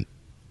haven't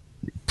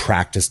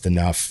practiced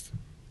enough.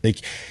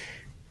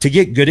 To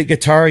get good at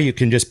guitar, you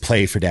can just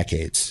play for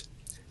decades.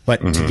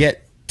 But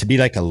to be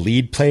like a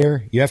lead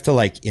player, you have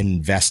to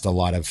invest a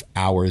lot of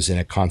hours in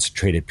a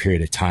concentrated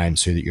period of time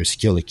so that your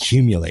skill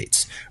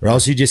accumulates, or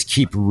else you just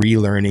keep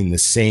relearning the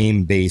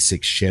same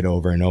basic shit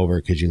over and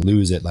over because you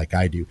lose it like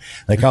I do.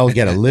 I'll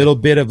get a little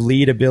bit of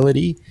lead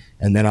ability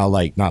and then I'll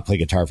not play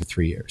guitar for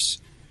 3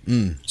 years.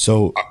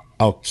 So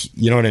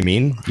you know what I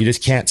mean? You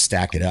just can't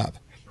stack it up.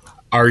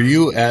 Are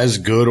you as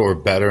good or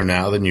better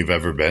now than you've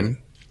ever been,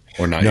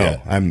 or not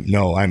yet? I'm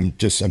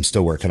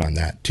still working on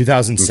that.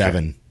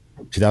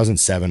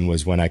 2007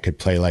 was when I could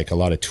play a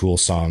lot of Tool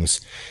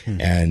songs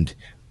and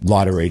a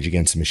lot of Rage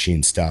Against the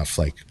Machine stuff,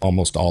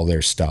 almost all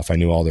their stuff. I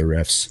knew all their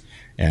riffs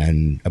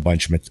and a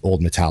bunch of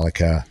old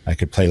Metallica. I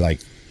could play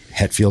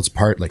Hetfield's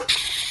part, like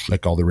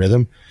all the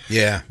rhythm.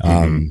 Yeah.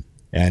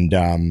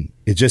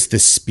 It's just the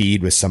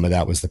speed with some of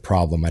that was the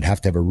problem. I'd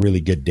have to have a really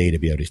good day to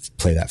be able to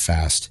play that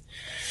fast.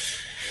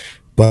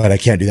 But I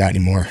can't do that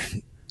anymore.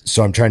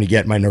 So I'm trying to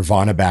get my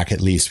Nirvana back at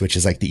least, which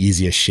is the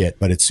easiest shit,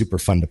 but it's super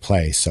fun to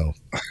play. So,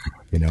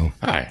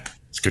 Hi.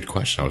 It's a good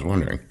question. I was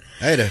wondering.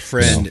 I had a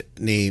friend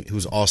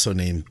who's also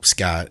named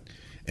Scott.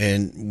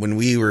 And when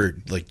we were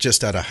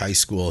just out of high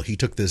school, he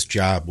took this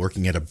job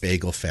working at a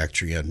bagel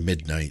factory on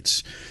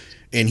midnights.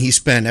 and he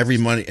spent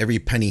every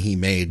penny he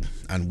made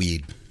on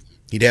weed.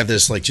 He'd have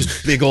this like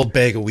just big old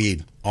bag of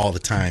weed all the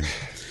time.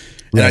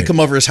 And I'd come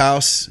over his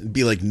house, it'd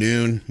be like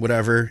noon,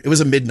 whatever. It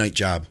was a midnight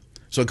job.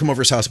 So I'd come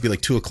over his house, it'd be like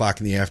 2:00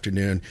 in the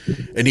afternoon,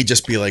 and he'd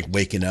just be like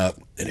waking up,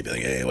 and he'd be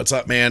like, "Hey, what's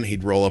up, man?"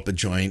 He'd roll up a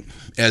joint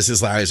as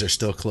his eyes are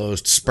still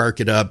closed, spark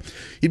it up.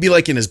 He'd be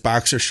like in his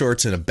boxer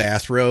shorts and a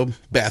bathrobe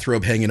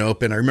hanging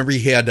open. I remember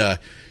he had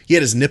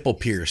his nipple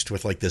pierced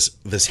with like this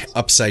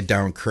upside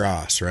down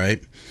cross,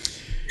 right?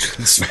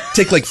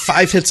 Take like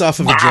 5 hits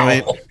off of a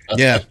joint.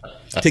 Yeah.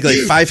 Take like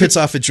 5 hits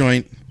off a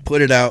joint,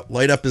 put it out,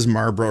 light up his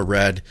Marlboro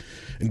Red,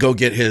 and go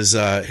get his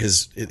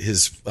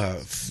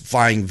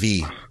Flying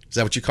V. Is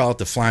that what you call it?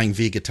 The Flying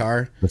V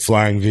guitar? The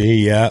Flying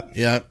V, yeah.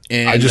 Yeah.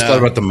 And I just thought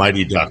about the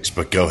Mighty Ducks,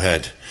 but go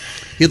ahead.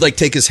 He'd like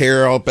take his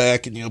hair all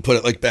back and, put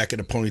it like back in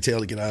a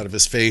ponytail to get out of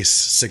his face,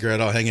 cigarette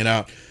all hanging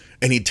out.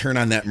 And he'd turn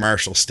on that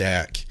Marshall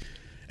stack.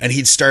 And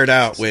he'd start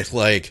out with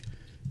like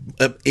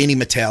any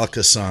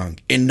Metallica song.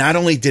 And not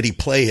only did he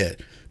play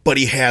it, but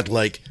he had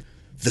like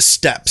the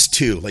steps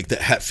too, like that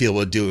Hetfield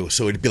would do.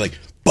 So it'd be like,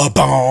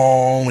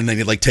 ba-boom, and then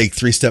he'd like take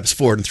 3 steps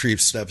forward and 3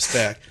 steps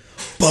back.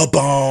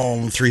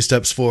 Ba-boom, 3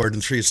 steps forward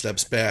and 3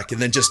 steps back, and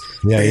then just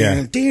like,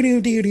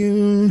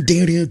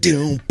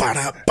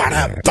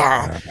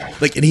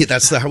 and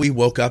that's how he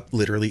woke up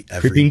literally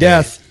every Creeping day.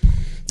 Death.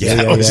 Yeah,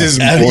 That was his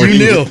you morning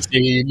knew.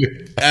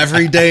 routine.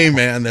 Every day,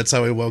 man. That's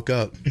how he woke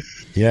up.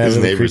 Yeah, His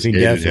the neighbors Creeping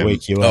hated Death him. will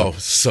wake you up. Oh,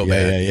 so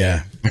bad.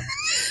 Yeah.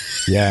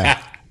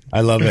 Yeah.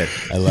 I love it.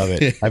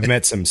 I've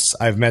met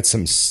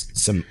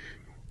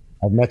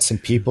some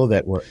people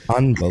that were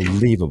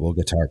unbelievable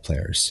guitar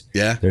players.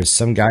 Yeah. There's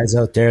some guys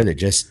out there that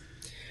just,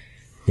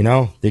 they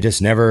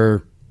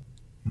never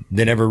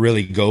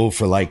really go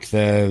for like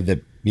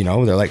the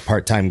they're like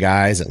part-time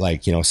guys that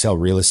like, sell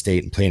real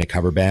estate and play in a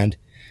cover band.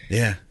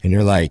 Yeah. And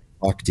you're like,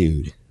 fuck,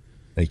 dude,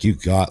 like you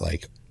got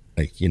like,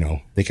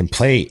 they can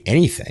play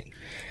anything.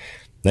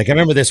 Like I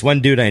remember this one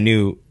dude I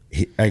knew,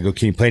 I go,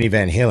 can you play any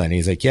Van Halen? And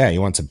he's like, yeah, you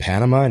want some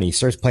Panama? And he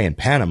starts playing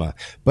Panama,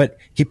 but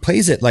he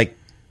plays it like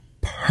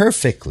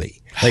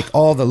perfectly. Like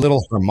all the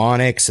little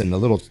harmonics and the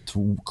little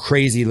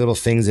crazy little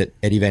things that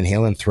Eddie Van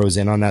Halen throws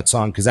in on that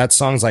song. Cause that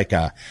song's like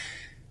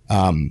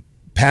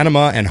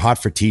Panama and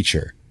Hot for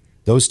Teacher.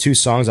 Those 2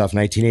 songs off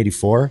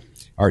 1984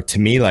 are to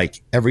me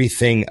like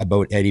everything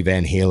about Eddie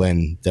Van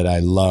Halen that I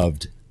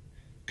loved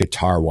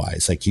guitar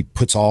wise. Like he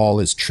puts all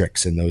his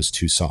tricks in those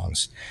 2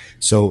 songs.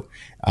 So,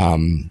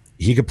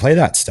 he could play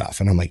that stuff.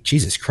 And I'm like,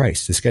 Jesus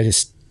Christ, this guy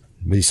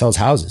but he sells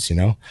houses,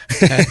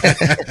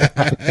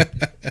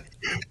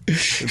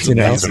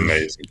 It's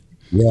amazing.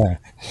 Yeah.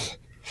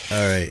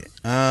 All right.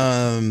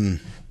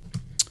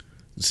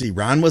 Let's see.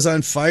 Ron was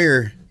on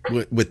fire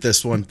with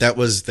this one. That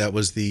was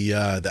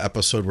the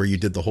episode where you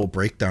did the whole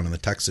breakdown on the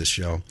Texas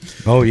show.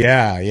 Oh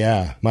yeah.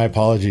 Yeah. My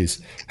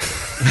apologies.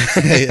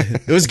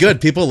 It was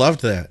good. People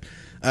loved that.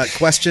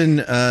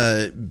 Question,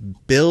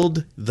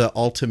 build the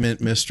ultimate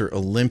Mr.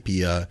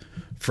 Olympia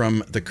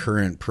from the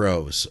current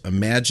pros.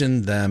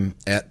 Imagine them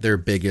at their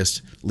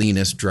biggest,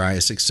 leanest,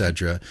 driest,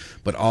 etc.,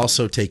 but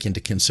also take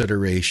into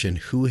consideration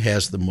who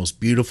has the most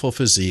beautiful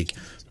physique,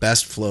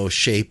 best flow,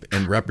 shape,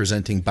 and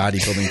representing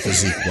bodybuilding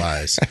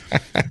physique-wise.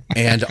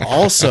 And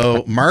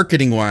also,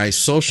 marketing-wise,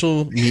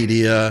 social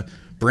media,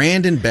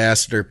 brand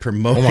ambassador,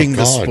 promoting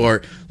the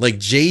sport like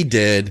Jay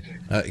did.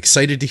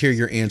 Excited to hear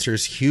your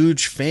answers.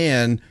 Huge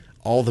fan.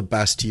 All the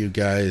best to you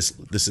guys.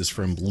 This is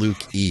from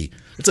Luke E.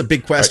 It's a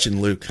big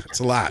question, Luke. It's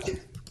a lot.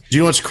 Do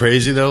you know what's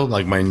crazy though?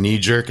 Like my knee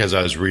jerk as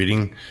I was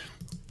reading,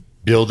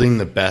 building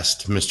the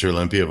best Mr.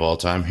 Olympia of all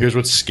time. Here's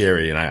what's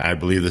scary, and I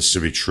believe this to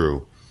be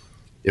true.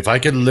 If I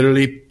could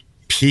literally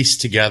piece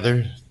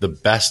together the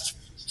best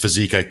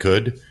physique I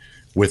could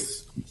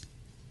with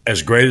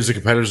as great as the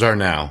competitors are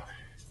now,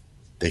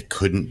 they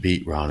couldn't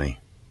beat Ronnie.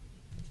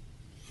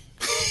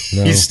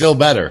 No. He's still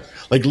better.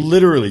 Like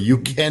literally, you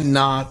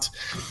cannot.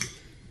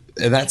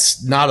 And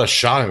that's not a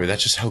shot at me.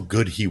 That's just how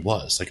good he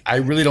was. Like, I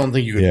really don't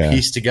think you could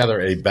piece together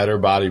a better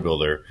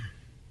bodybuilder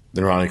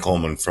than Ronnie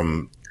Coleman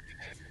from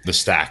the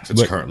stack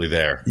that's currently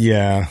there.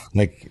 Yeah.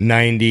 Like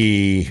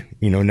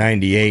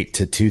 98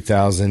 to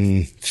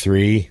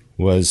 2003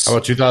 was. How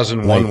about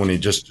 2001 when he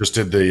just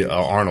did the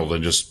Arnold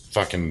and just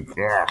fucking.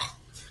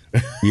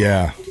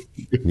 Yeah.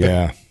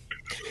 Yeah.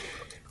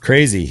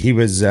 Crazy. He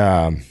was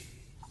the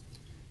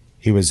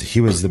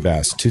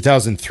best.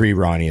 2003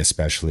 Ronnie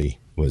especially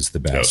was the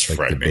best,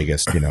 like the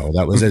biggest,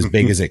 that was as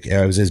big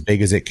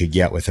as it could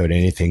get without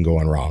anything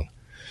going wrong,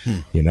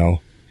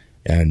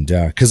 and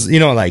because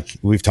like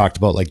we've talked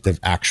about like the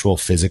actual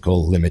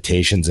physical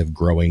limitations of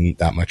growing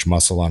that much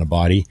muscle on a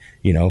body,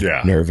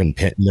 nerve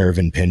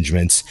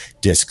impingements,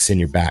 discs in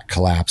your back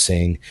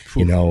collapsing,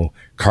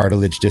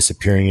 cartilage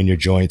disappearing in your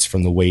joints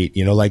from the weight,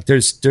 like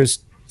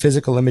there's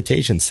physical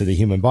limitations to the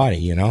human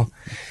body,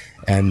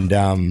 and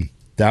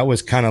that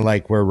was kind of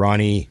like where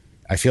Ronnie.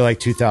 I feel like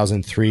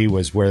 2003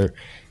 was where,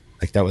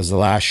 like, that was the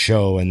last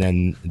show, and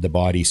then the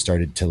body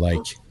started to,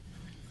 like,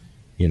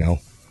 All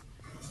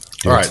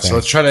right, so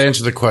let's try to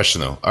answer the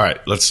question, though. All right,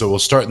 we'll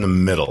start in the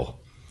middle.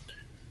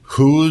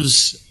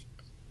 Whose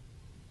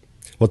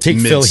Well, take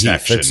Phil Heath.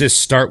 midsection. Let's just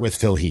start with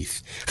Phil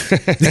Heath.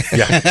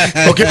 Yeah.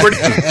 Okay, we're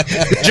done.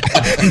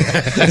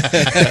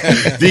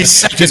 The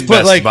second Just put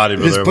best like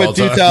bodybuilder just of all put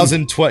time.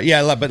 2012.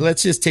 Yeah, but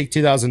let's just take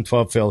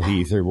 2012 Phil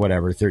Heath or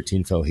whatever,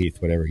 13 Phil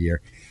Heath, whatever year,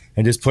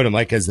 and just put him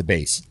like as the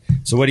base.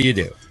 So what do?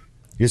 You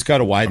just got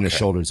to widen the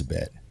shoulders a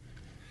bit.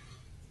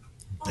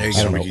 There you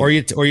I don't go.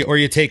 know. Or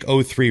you take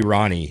 03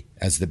 Ronnie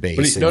as the base.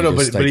 But he, and no, you no,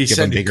 just, but he give him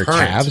said bigger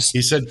current. calves.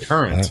 He said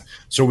current.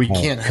 So we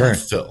can't current.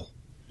 have Phil.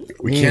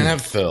 We can't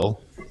have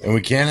Phil, and we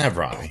can't have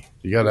Ronnie.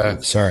 You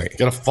gotta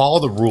follow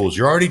the rules.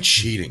 You're already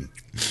cheating.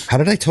 How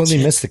did I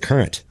totally miss the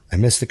current? I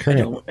missed the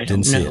current.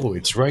 Didn't see it.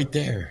 It's right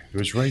there. It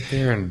was right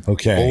there in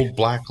Okay. bold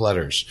black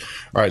letters.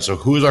 All right, so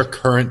who's our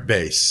current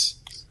base?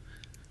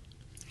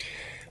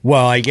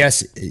 Well, I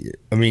guess,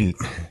 I mean,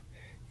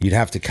 you'd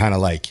have to kind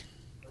of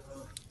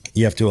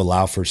you have to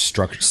allow for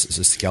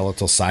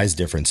skeletal size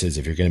differences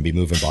if you're going to be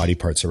moving body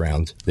parts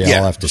around. They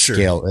all have to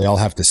scale. They all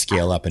have to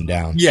scale up and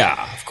down.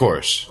 Yeah, of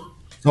course.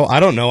 Oh,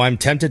 I don't know. I'm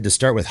tempted to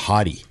start with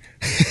Hottie.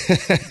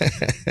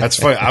 That's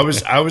funny. I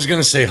was going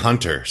to say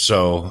Hunter.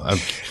 So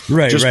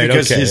just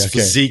because his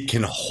physique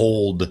can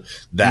hold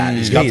that.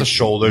 He's got the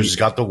shoulders. He's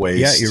got the waist.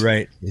 Yeah, you're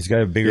right. He's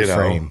got a bigger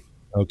frame.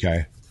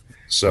 Okay.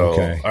 So,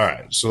 all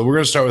right. So we're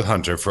going to start with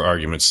Hunter for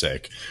argument's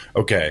sake.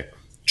 Okay.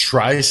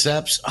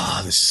 Triceps.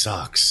 Oh, this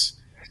sucks.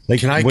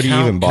 Can I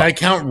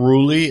count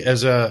Ruli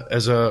as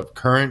a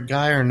current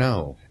guy or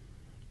no?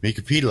 He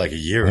competed like a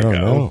year ago. I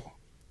don't know.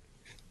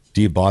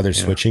 Do you bother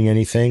switching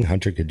anything?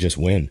 Hunter could just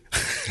win.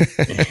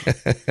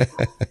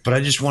 But I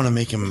just want to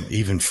make him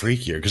even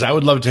freakier because I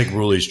would love to take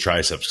Ruli's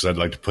triceps because I'd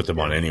like to put them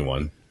on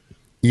anyone.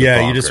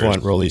 Yeah, you just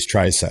want Ruli's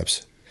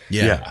triceps.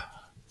 Yeah.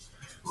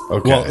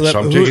 Okay.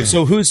 Well,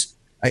 so who's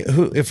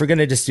if we're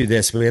gonna just do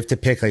this, we have to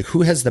pick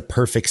who has the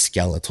perfect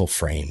skeletal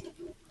frame.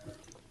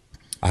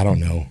 I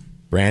don't know,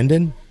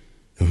 Brandon.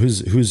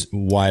 Who's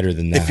wider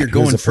than that? If you're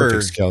going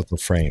for skeletal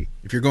frame,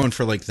 if you're going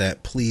for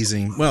that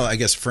pleasing, well, I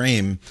guess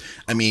frame.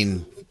 I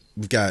mean,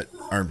 we've got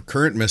our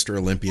current Mr.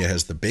 Olympia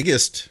has the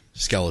biggest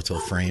skeletal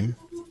frame.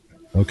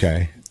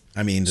 Okay.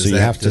 I mean, I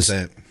guess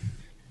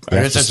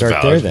that's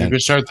start there. Then you can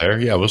start there.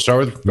 Yeah, we'll start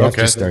with.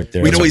 Okay. Start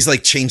there. We'd always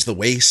change the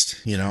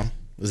waist.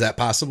 Is that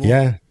possible?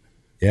 Yeah.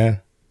 You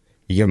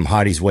give him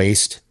Hottie's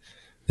waist.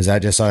 Is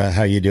that just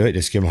how you do it?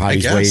 Just give him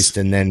Hottie's waist,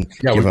 and then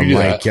give him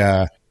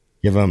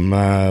give him,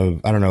 I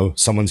don't know,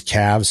 someone's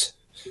calves.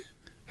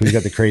 Who's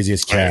got the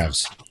craziest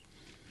calves?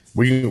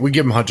 We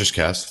give him Hunter's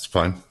calves. That's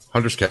fine.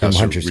 Hunter's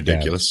calves are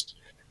ridiculous.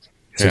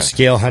 So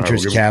scale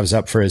Hunter's calves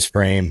up for his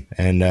frame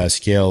and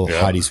scale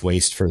Hottie's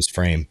waist for his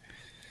frame.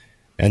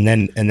 And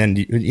then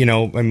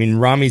I mean,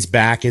 Rami's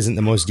back isn't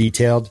the most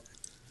detailed.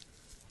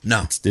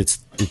 No. It's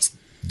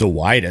the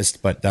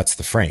widest, but that's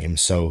the frame.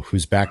 So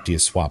whose back do you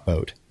swap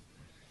out?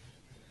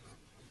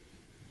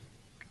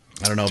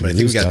 I don't know, but I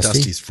think we got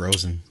Dusty's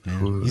frozen.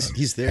 Yeah.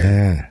 He's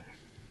there.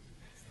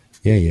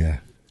 Yeah.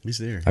 He's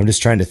there. I'm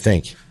just trying to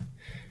think.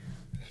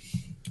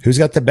 Who's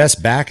got the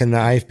best back in the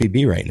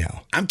IFBB right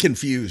now? I'm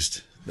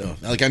confused though.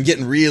 I'm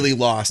getting really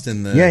lost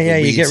in the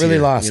you get really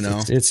lost.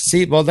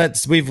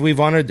 That's we've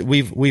honored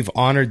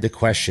the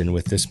question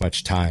with this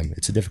much time.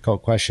 It's a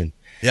difficult question.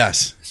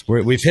 Yes,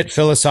 we've hit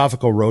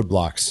philosophical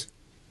roadblocks.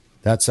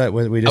 That's what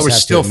we just. I was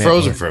still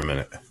frozen for a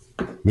minute.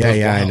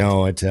 Yeah, I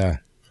know it.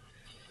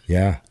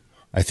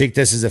 I think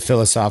this is a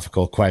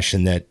philosophical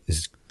question that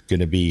is going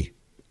to be,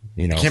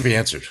 can't be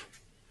answered.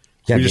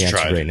 Can't be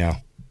answered right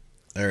now.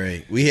 All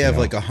right, we have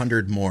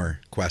 100 more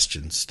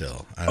questions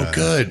still.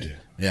 Good.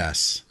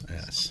 Yes.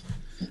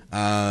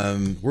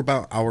 We're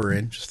about an hour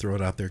in. Just throw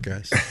it out there,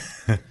 guys.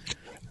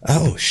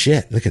 Oh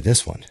shit! Look at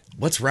this one.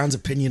 What's Ron's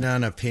opinion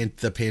on the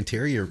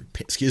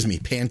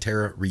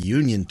Pantera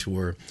reunion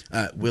tour?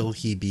 Will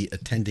he be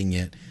attending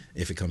it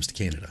if it comes to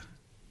Canada?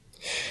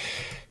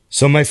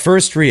 So my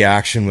first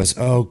reaction was,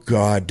 "Oh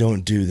God,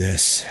 don't do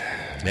this."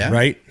 Yeah.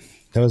 Right?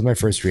 That was my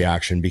first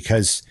reaction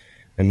because,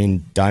 I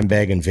mean,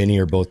 Dimebag and Vinny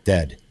are both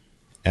dead,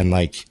 and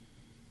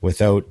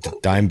without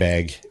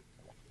Dimebag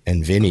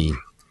and Vinny,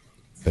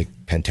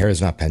 Pantera's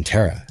not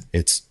Pantera.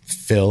 It's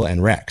Phil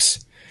and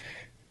Rex,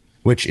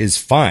 which is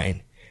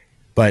fine.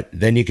 But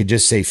then you could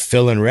just say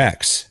Phil and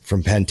Rex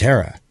from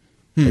Pantera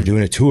are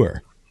doing a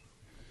tour,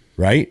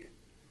 right?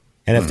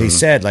 And if they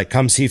said,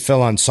 come see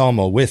Phil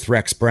Anselmo with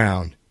Rex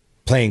Brown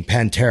playing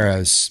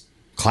Pantera's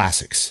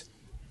classics,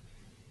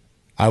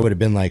 I would have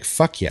been like,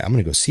 fuck yeah, I'm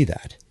going to go see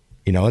that.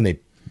 And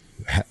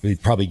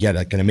we'd probably get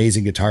an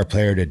amazing guitar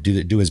player to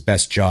do his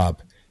best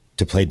job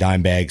to play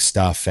Dimebag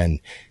stuff and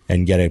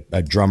get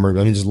a drummer.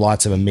 I mean, there's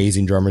lots of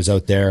amazing drummers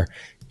out there,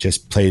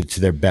 just played to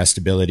their best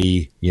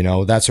ability,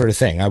 that sort of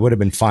thing. I would have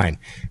been fine.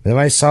 But then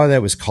when I saw that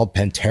it was called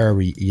Pantera,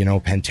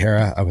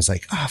 Pantera, I was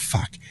like, oh,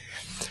 fuck.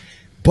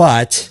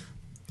 But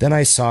then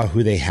I saw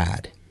who they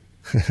had.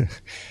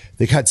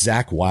 They got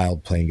Zakk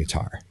Wylde playing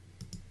guitar.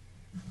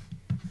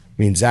 I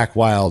mean, Zakk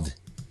Wylde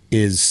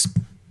is,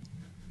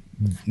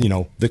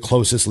 the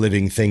closest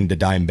living thing to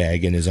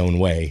Dimebag in his own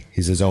way.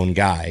 He's his own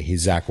guy.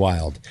 He's Zakk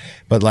Wylde.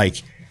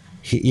 But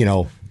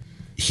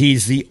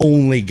he's the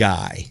only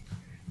guy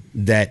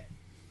that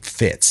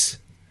fits.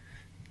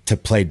 to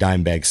play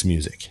Dimebag's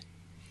music.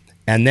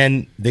 And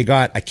then they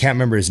got, I can't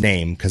remember his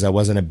name because I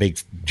wasn't a big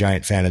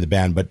giant fan of the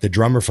band, but the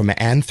drummer from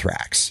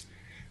Anthrax,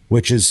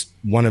 which is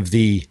one of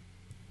the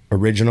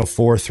original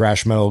 4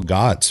 thrash metal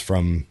gods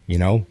from, you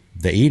know,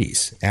 the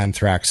 80s.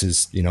 Anthrax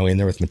is, you know, in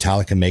there with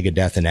Metallica,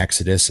 Megadeth, and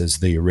Exodus as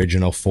the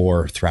original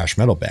 4 thrash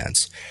metal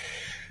bands.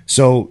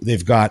 So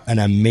they've got an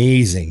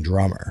amazing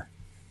drummer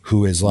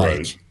who is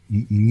like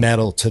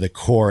metal to the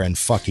core and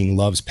fucking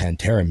loves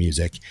Pantera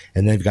music.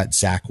 And they've got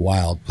Zakk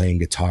Wylde playing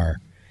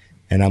guitar.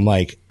 And I'm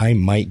like, I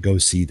might go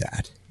see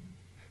that.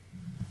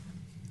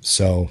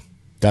 So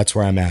that's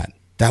where I'm at.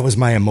 That was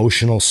my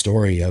emotional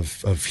story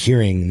of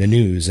hearing the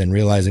news and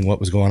realizing what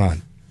was going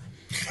on.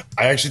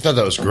 I actually thought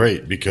that was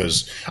great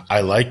because I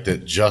liked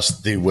that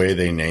just the way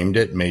they named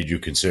it made you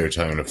consider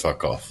telling them to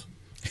fuck off.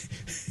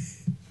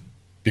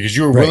 Because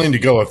you were willing to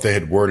go if they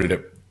had worded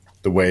it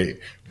the way,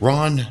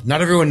 Ron,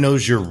 not everyone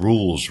knows your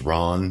rules,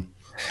 Ron.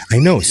 I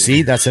know.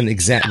 See, that's an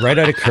example right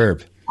out of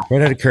Curb.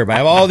 Right out of Curb. I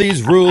have all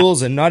these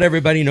rules and not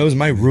everybody knows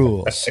my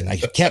rules. And I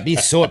can't be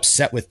so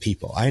upset with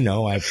people. I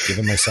know. I've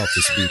given myself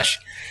the speech.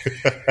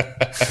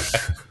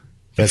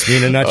 That's me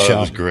in a nutshell. That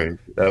was great.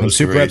 I'm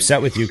super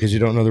upset with you because you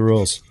don't know the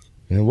rules.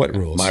 And what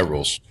rules? My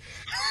rules.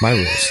 My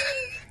rules.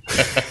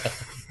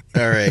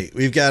 All right.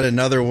 We've got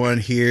another one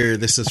here.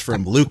 This is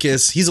from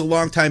Lucas. He's a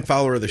longtime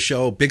follower of the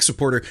show, big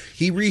supporter.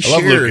 He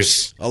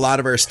reshares a lot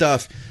of our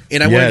stuff.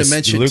 And I wanted to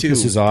mention, Lucas too.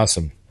 Lucas is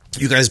awesome.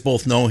 You guys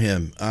both know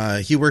him.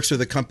 He works with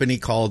a company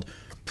called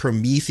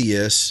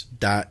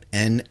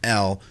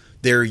Prometheus.nl.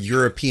 They're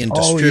European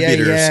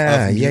distributors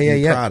of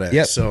Mutant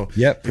products.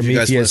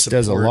 Prometheus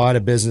does a lot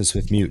of business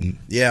with Mutant.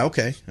 Yeah,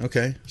 okay.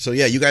 So,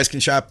 yeah, you guys can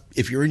shop.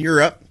 If you're in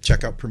Europe,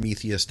 check out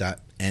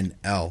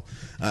Prometheus.nl.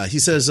 He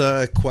says,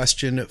 a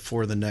question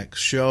for the next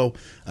show.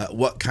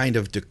 What kind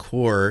of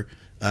decor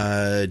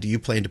do you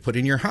plan to put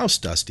in your house,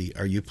 Dusty?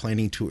 Are you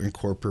planning to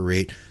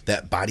incorporate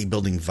that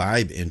bodybuilding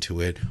vibe into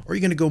it, or are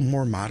you going to go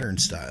more modern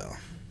style?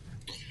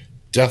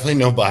 Definitely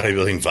no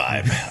bodybuilding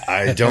vibe.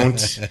 I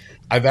don't.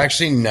 I've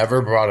actually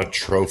never brought a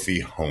trophy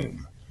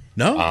home.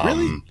 No,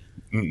 really?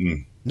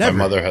 Never.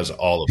 My mother has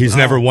all of them. He's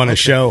never won a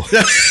show.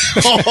 That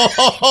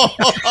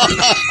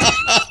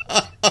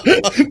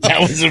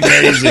was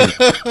amazing.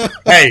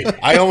 Hey,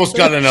 I almost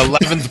got an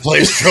 11th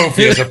place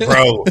trophy as a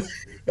pro.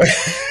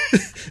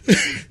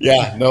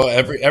 Yeah, no,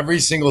 every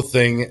single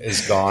thing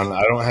is gone.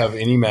 I don't have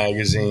any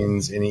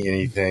magazines,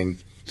 anything.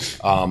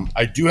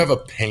 I do have a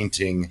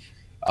painting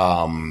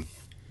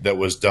that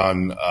was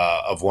done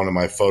of one of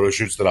my photo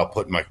shoots that I'll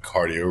put in my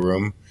cardio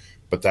room,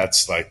 but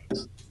that's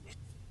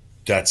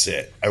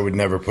it. I would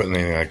never put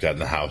anything like that in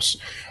the house.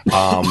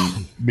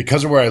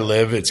 Because of where I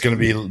live, it's going to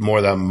be more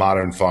that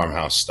modern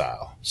farmhouse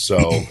style.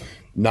 So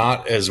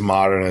not as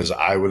modern as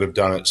I would have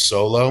done it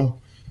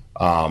solo,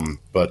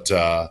 but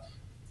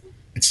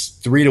it's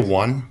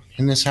 3-1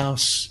 in this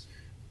house.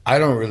 I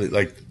don't really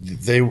like.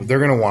 They're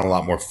going to want a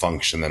lot more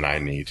function than I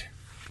need.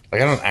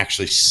 Like, I don't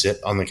actually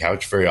sit on the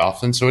couch very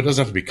often, so it doesn't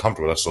have to be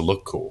comfortable. It has to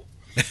look cool.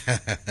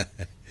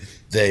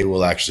 They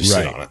will actually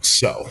sit on it.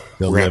 So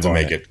we're going to have to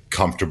make it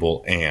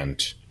comfortable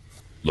and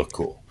look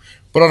cool.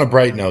 But on a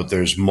bright note,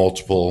 there's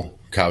multiple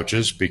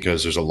couches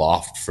because there's a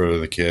loft for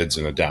the kids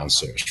and a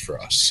downstairs for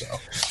us. So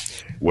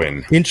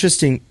win.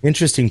 Interesting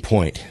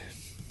point.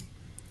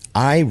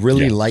 I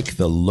really like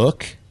the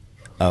look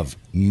of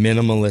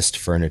minimalist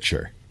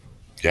furniture.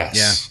 Yes.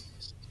 Yeah.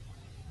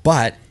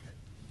 But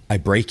I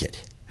break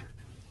it.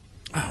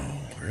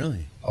 Oh,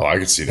 really? Oh, I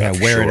could see that.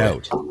 And I wear it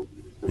out.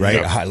 Right.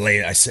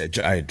 Yeah.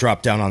 I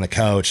drop down on the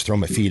couch, throw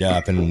my feet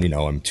up, and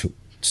I'm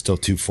still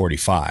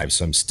 245,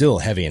 so I'm still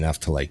heavy enough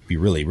to like be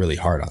really, really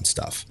hard on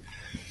stuff.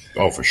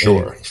 Oh, for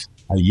sure. And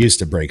I used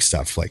to break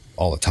stuff like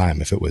all the time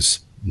if it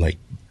was like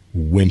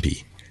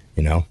wimpy,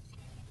 I know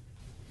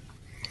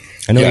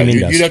what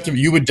you mean.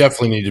 You would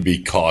definitely need to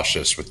be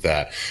cautious with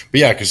that.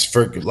 But yeah, because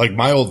for like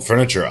my old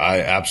furniture,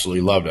 I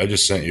absolutely loved. I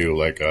just sent you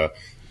like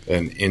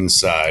an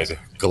inside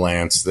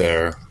glance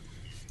there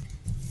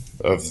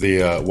of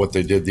the what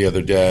they did the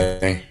other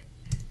day,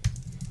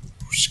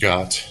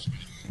 Scott.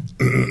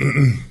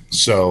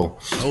 So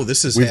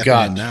this is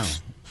happening now.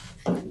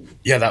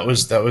 Yeah, that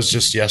was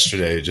just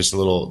yesterday. Just a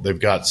little. They've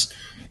got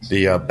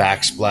the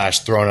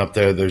backsplash thrown up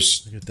there.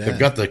 They've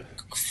got the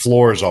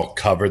floors all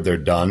covered. They're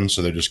done,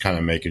 so they're just kind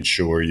of making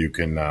sure you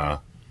can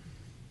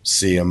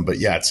see them. But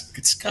yeah,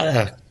 it's got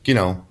a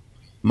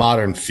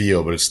modern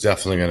feel, but it's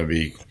definitely going to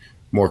be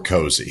more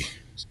cozy.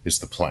 Is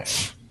the plan.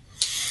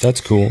 That's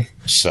cool.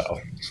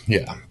 So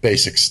yeah,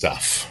 basic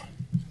stuff.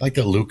 Like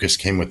that Lucas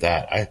came with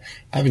that. I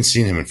haven't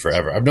seen him in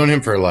forever. I've known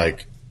him for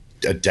like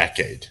a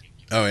decade.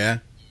 Oh yeah.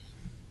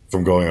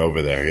 From going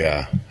over there,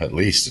 yeah, at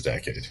least a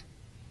decade.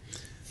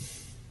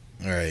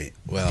 All right.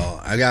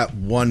 Well, I got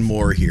one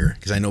more here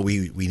because I know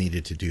we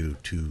needed to do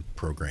 2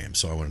 programs,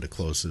 so I wanted to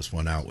close this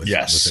one out with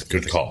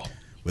good call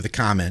with a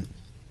comment.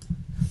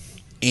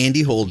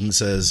 Andy Holden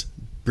says,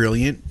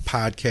 "Brilliant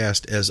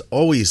podcast as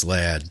always,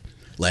 lads.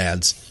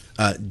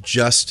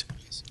 Just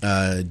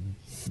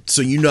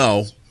so you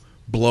know,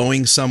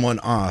 blowing someone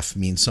off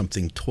means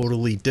something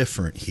totally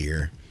different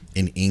here.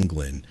 in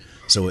England,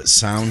 so it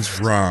sounds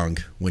wrong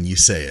when you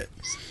say it.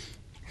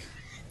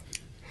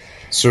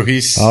 So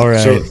he's all right.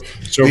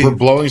 So if we're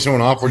blowing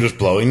someone off, we're just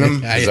blowing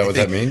them. Is that what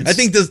that means? I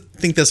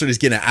think that's what he's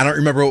getting at. I don't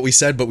remember what we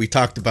said, but we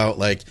talked about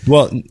like.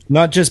 Well,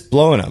 not just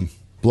blowing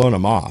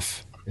them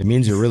off. It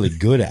means you're really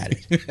good at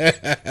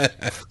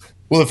it.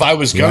 Well, if I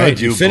was gonna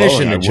do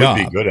finishing blowing, the job,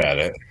 I would be good at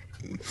it.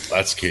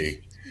 That's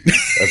key.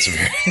 That's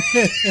very.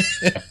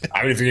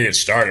 I mean, if you're gonna get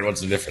started, what's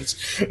the difference?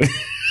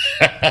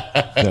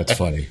 That's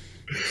funny.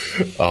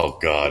 Oh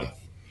God.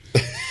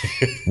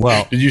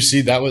 Well, did you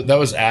see that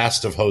was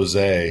asked of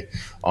Jose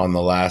on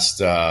the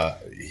last?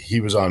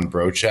 He was on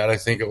Bro Chat, I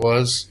think it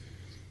was,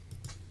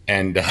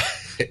 and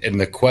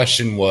the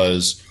question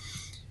was,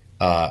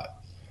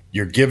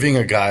 you're giving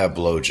a guy a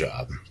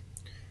blowjob.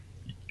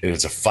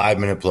 It's a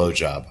 5-minute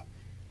blowjob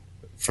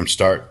from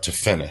start to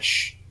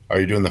finish. Are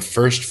you doing the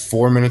first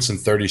 4 minutes and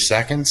 30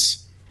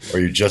 seconds, or are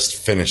you just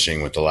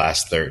finishing with the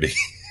last 30?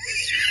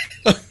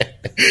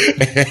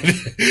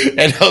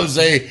 and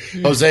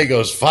Jose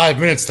goes, 5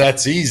 minutes,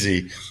 that's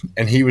easy.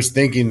 And he was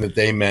thinking that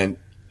they meant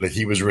that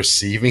he was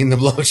receiving the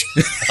blowjob.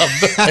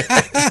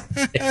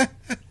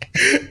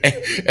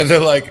 And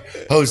they're like,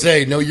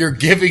 Jose, no, you're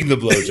giving the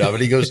blowjob.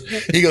 And he goes,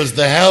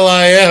 the hell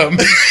I am.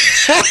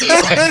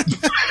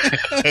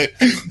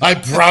 I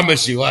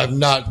promise you, I'm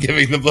not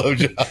giving the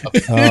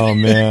blowjob. Oh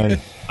man,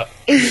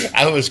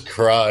 I was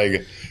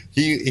crying.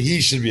 He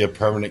should be a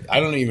permanent. I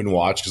don't even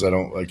watch because I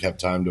don't have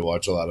time to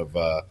watch a lot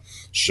of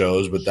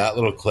shows. But that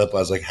little clip, I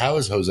was like, how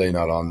is Jose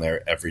not on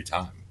there every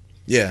time?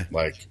 Yeah,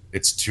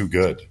 it's too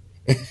good.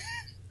 Yeah,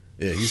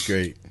 he's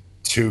great.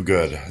 Too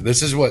good.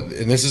 This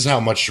is how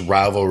much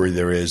rivalry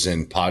there is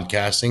in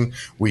podcasting.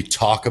 We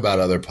talk about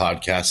other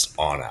podcasts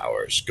on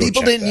ours.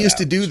 People didn't used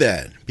to do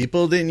that.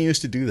 People didn't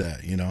used to do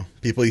that. You know,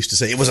 people used to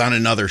say it was on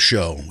another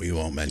show. We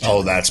won't mention.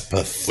 Oh, that's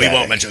pathetic. We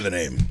won't mention the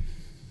name.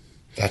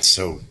 That's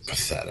so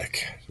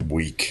pathetic.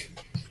 Weak.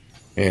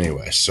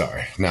 Anyway,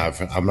 sorry. Now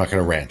I'm not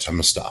going to rant. I'm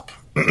going to stop.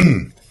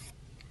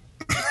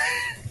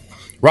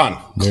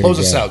 Ron, close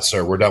us out,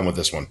 sir. We're done with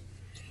this one.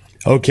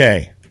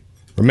 Okay.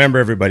 Remember,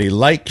 everybody,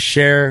 like,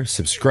 share,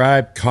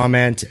 subscribe,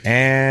 comment,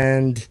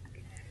 and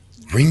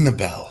ring the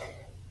bell.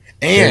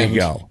 And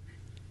there you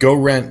go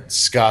rent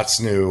Scott's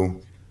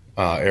new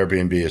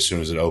Airbnb as soon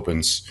as it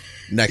opens.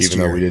 Next Even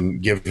year. though we didn't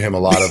give him a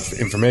lot of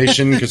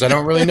information because I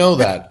don't really know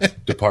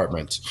that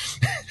department.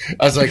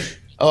 I was like,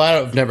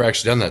 I've never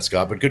actually done that,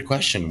 Scott, but good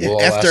question.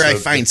 After I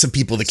find some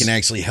people that can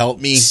actually help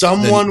me,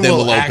 someone then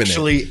will we'll open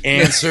actually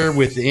answer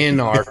within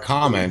our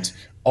comment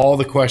all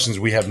the questions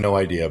we have no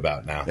idea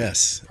about now.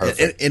 Yes.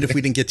 Perfect. And if we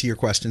didn't get to your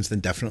questions,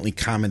 then definitely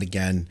comment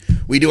again.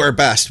 We do our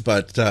best,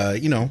 but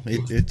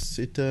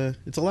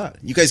it's a lot.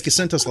 You guys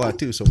sent us a lot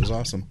too, so it was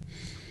awesome.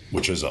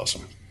 Which is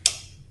awesome.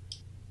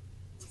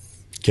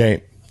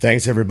 Okay.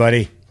 Thanks,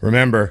 everybody.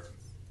 Remember,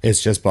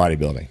 it's just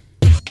bodybuilding.